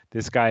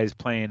 this guy is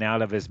playing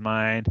out of his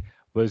mind.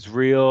 Was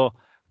real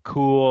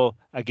cool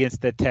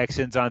against the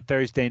Texans on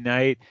Thursday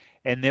night.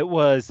 And it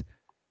was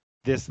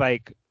this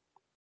like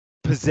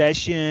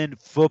possession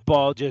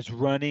football, just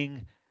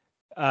running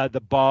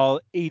the ball,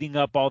 eating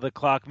up all the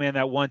clock, man.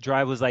 That one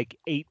drive was like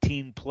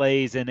 18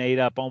 plays and ate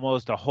up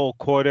almost a whole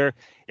quarter.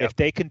 If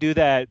they can do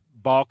that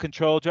ball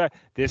control drive,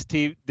 this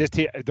team,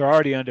 they're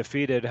already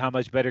undefeated. How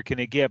much better can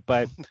it get?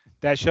 But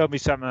that showed me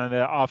something on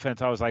the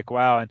offense. I was like,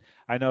 wow. And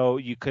I know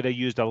you could have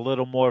used a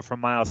little more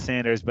from Miles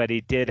Sanders, but he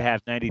did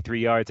have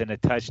 93 yards and a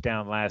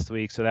touchdown last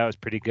week, so that was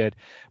pretty good.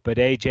 But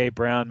A.J.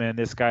 Brown, man,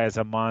 this guy is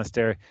a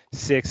monster.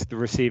 6th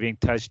receiving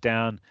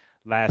touchdown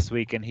last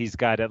week, and he's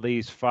got at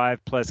least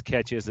 5+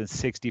 catches and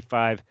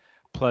 65+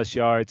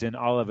 yards in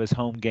all of his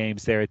home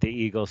games there at the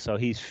Eagles. So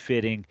he's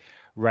fitting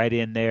right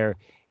in there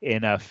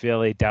in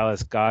Philly.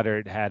 Dallas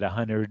Goedert had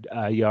 100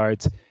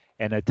 yards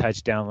and a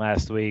touchdown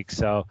last week.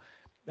 So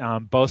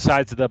both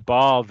sides of the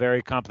ball,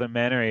 very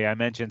complimentary. I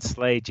mentioned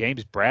Slay.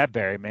 James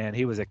Bradbury, man,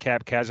 he was a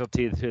cap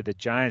casualty to the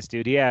Giants,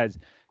 dude. He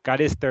got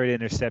his 3rd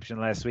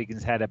interception last week and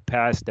has had a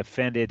pass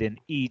defended in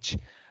each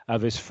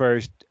of his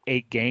first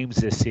 8 games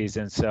this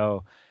season.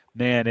 So,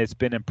 man, it's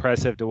been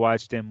impressive to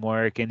watch them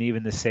work. And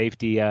even the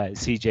safety,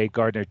 C.J.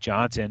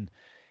 Gardner-Johnson,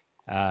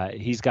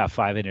 he's got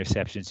 5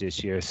 interceptions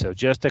this year. So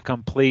just a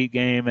complete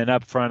game. And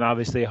up front,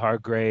 obviously,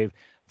 Hargrave,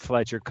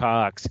 Fletcher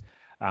Cox,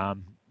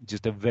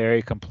 just a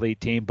very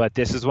complete team. But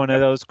this is one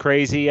of those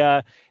crazy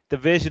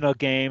divisional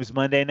games.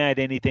 Monday night,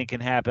 anything can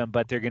happen,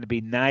 but they're going to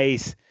be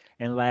nice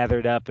and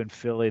lathered up in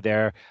Philly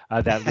there.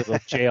 That little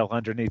jail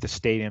underneath the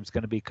stadium is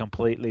going to be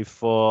completely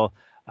full.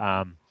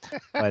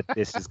 But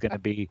this is going to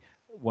be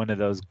one of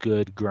those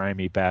good,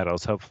 grimy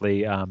battles.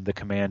 Hopefully the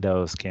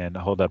Commandos can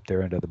hold up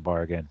their end of the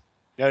bargain.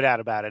 No doubt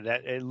about it.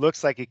 It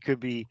looks like it could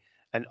be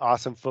an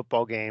awesome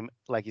football game,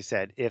 like you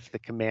said, if the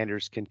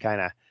Commanders can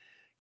kind of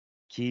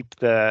keep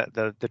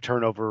the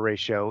turnover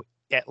ratio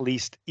at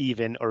least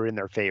even or in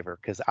their favor,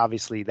 because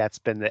obviously that's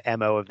been the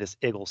MO of this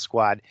Eagles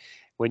squad.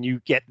 When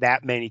you get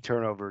that many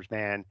turnovers,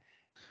 man,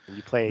 and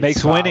you play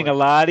makes winning a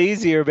lot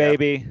easier,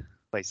 baby.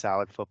 play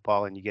solid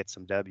football and you get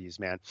some W's,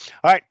 man.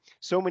 All right.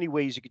 So many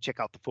ways you can check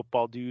out the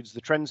Football Dudes.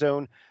 The Trend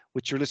Zone,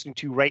 which you're listening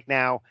to right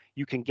now,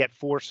 you can get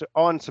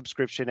on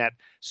subscription at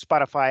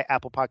Spotify,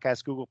 Apple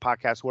Podcasts, Google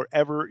Podcasts,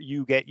 wherever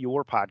you get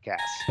your podcasts.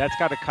 That's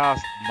got to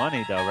cost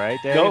money, though, right,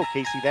 Dave? No,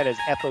 Casey, that is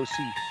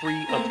FOC,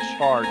 free of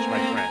charge,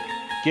 my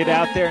friend. Get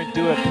out there and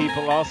do it,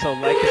 people. Also,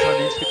 like us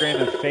on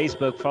Instagram and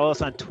Facebook. Follow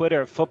us on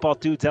Twitter at Football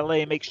Dudes LA.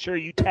 And make sure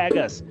you tag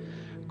us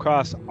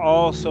across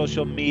all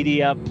social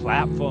media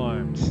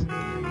platforms.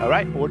 All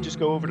right, or just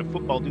go over to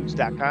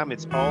footballdudes.com.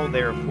 It's all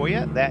there for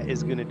you. That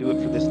is going to do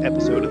it for this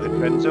episode of the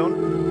Trend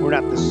Zone. We're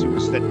not the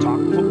suits that talk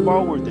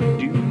football. We're the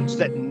dudes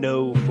that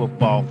know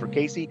football. For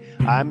Casey,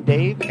 I'm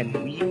Dave, and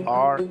we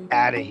are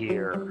out of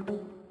here.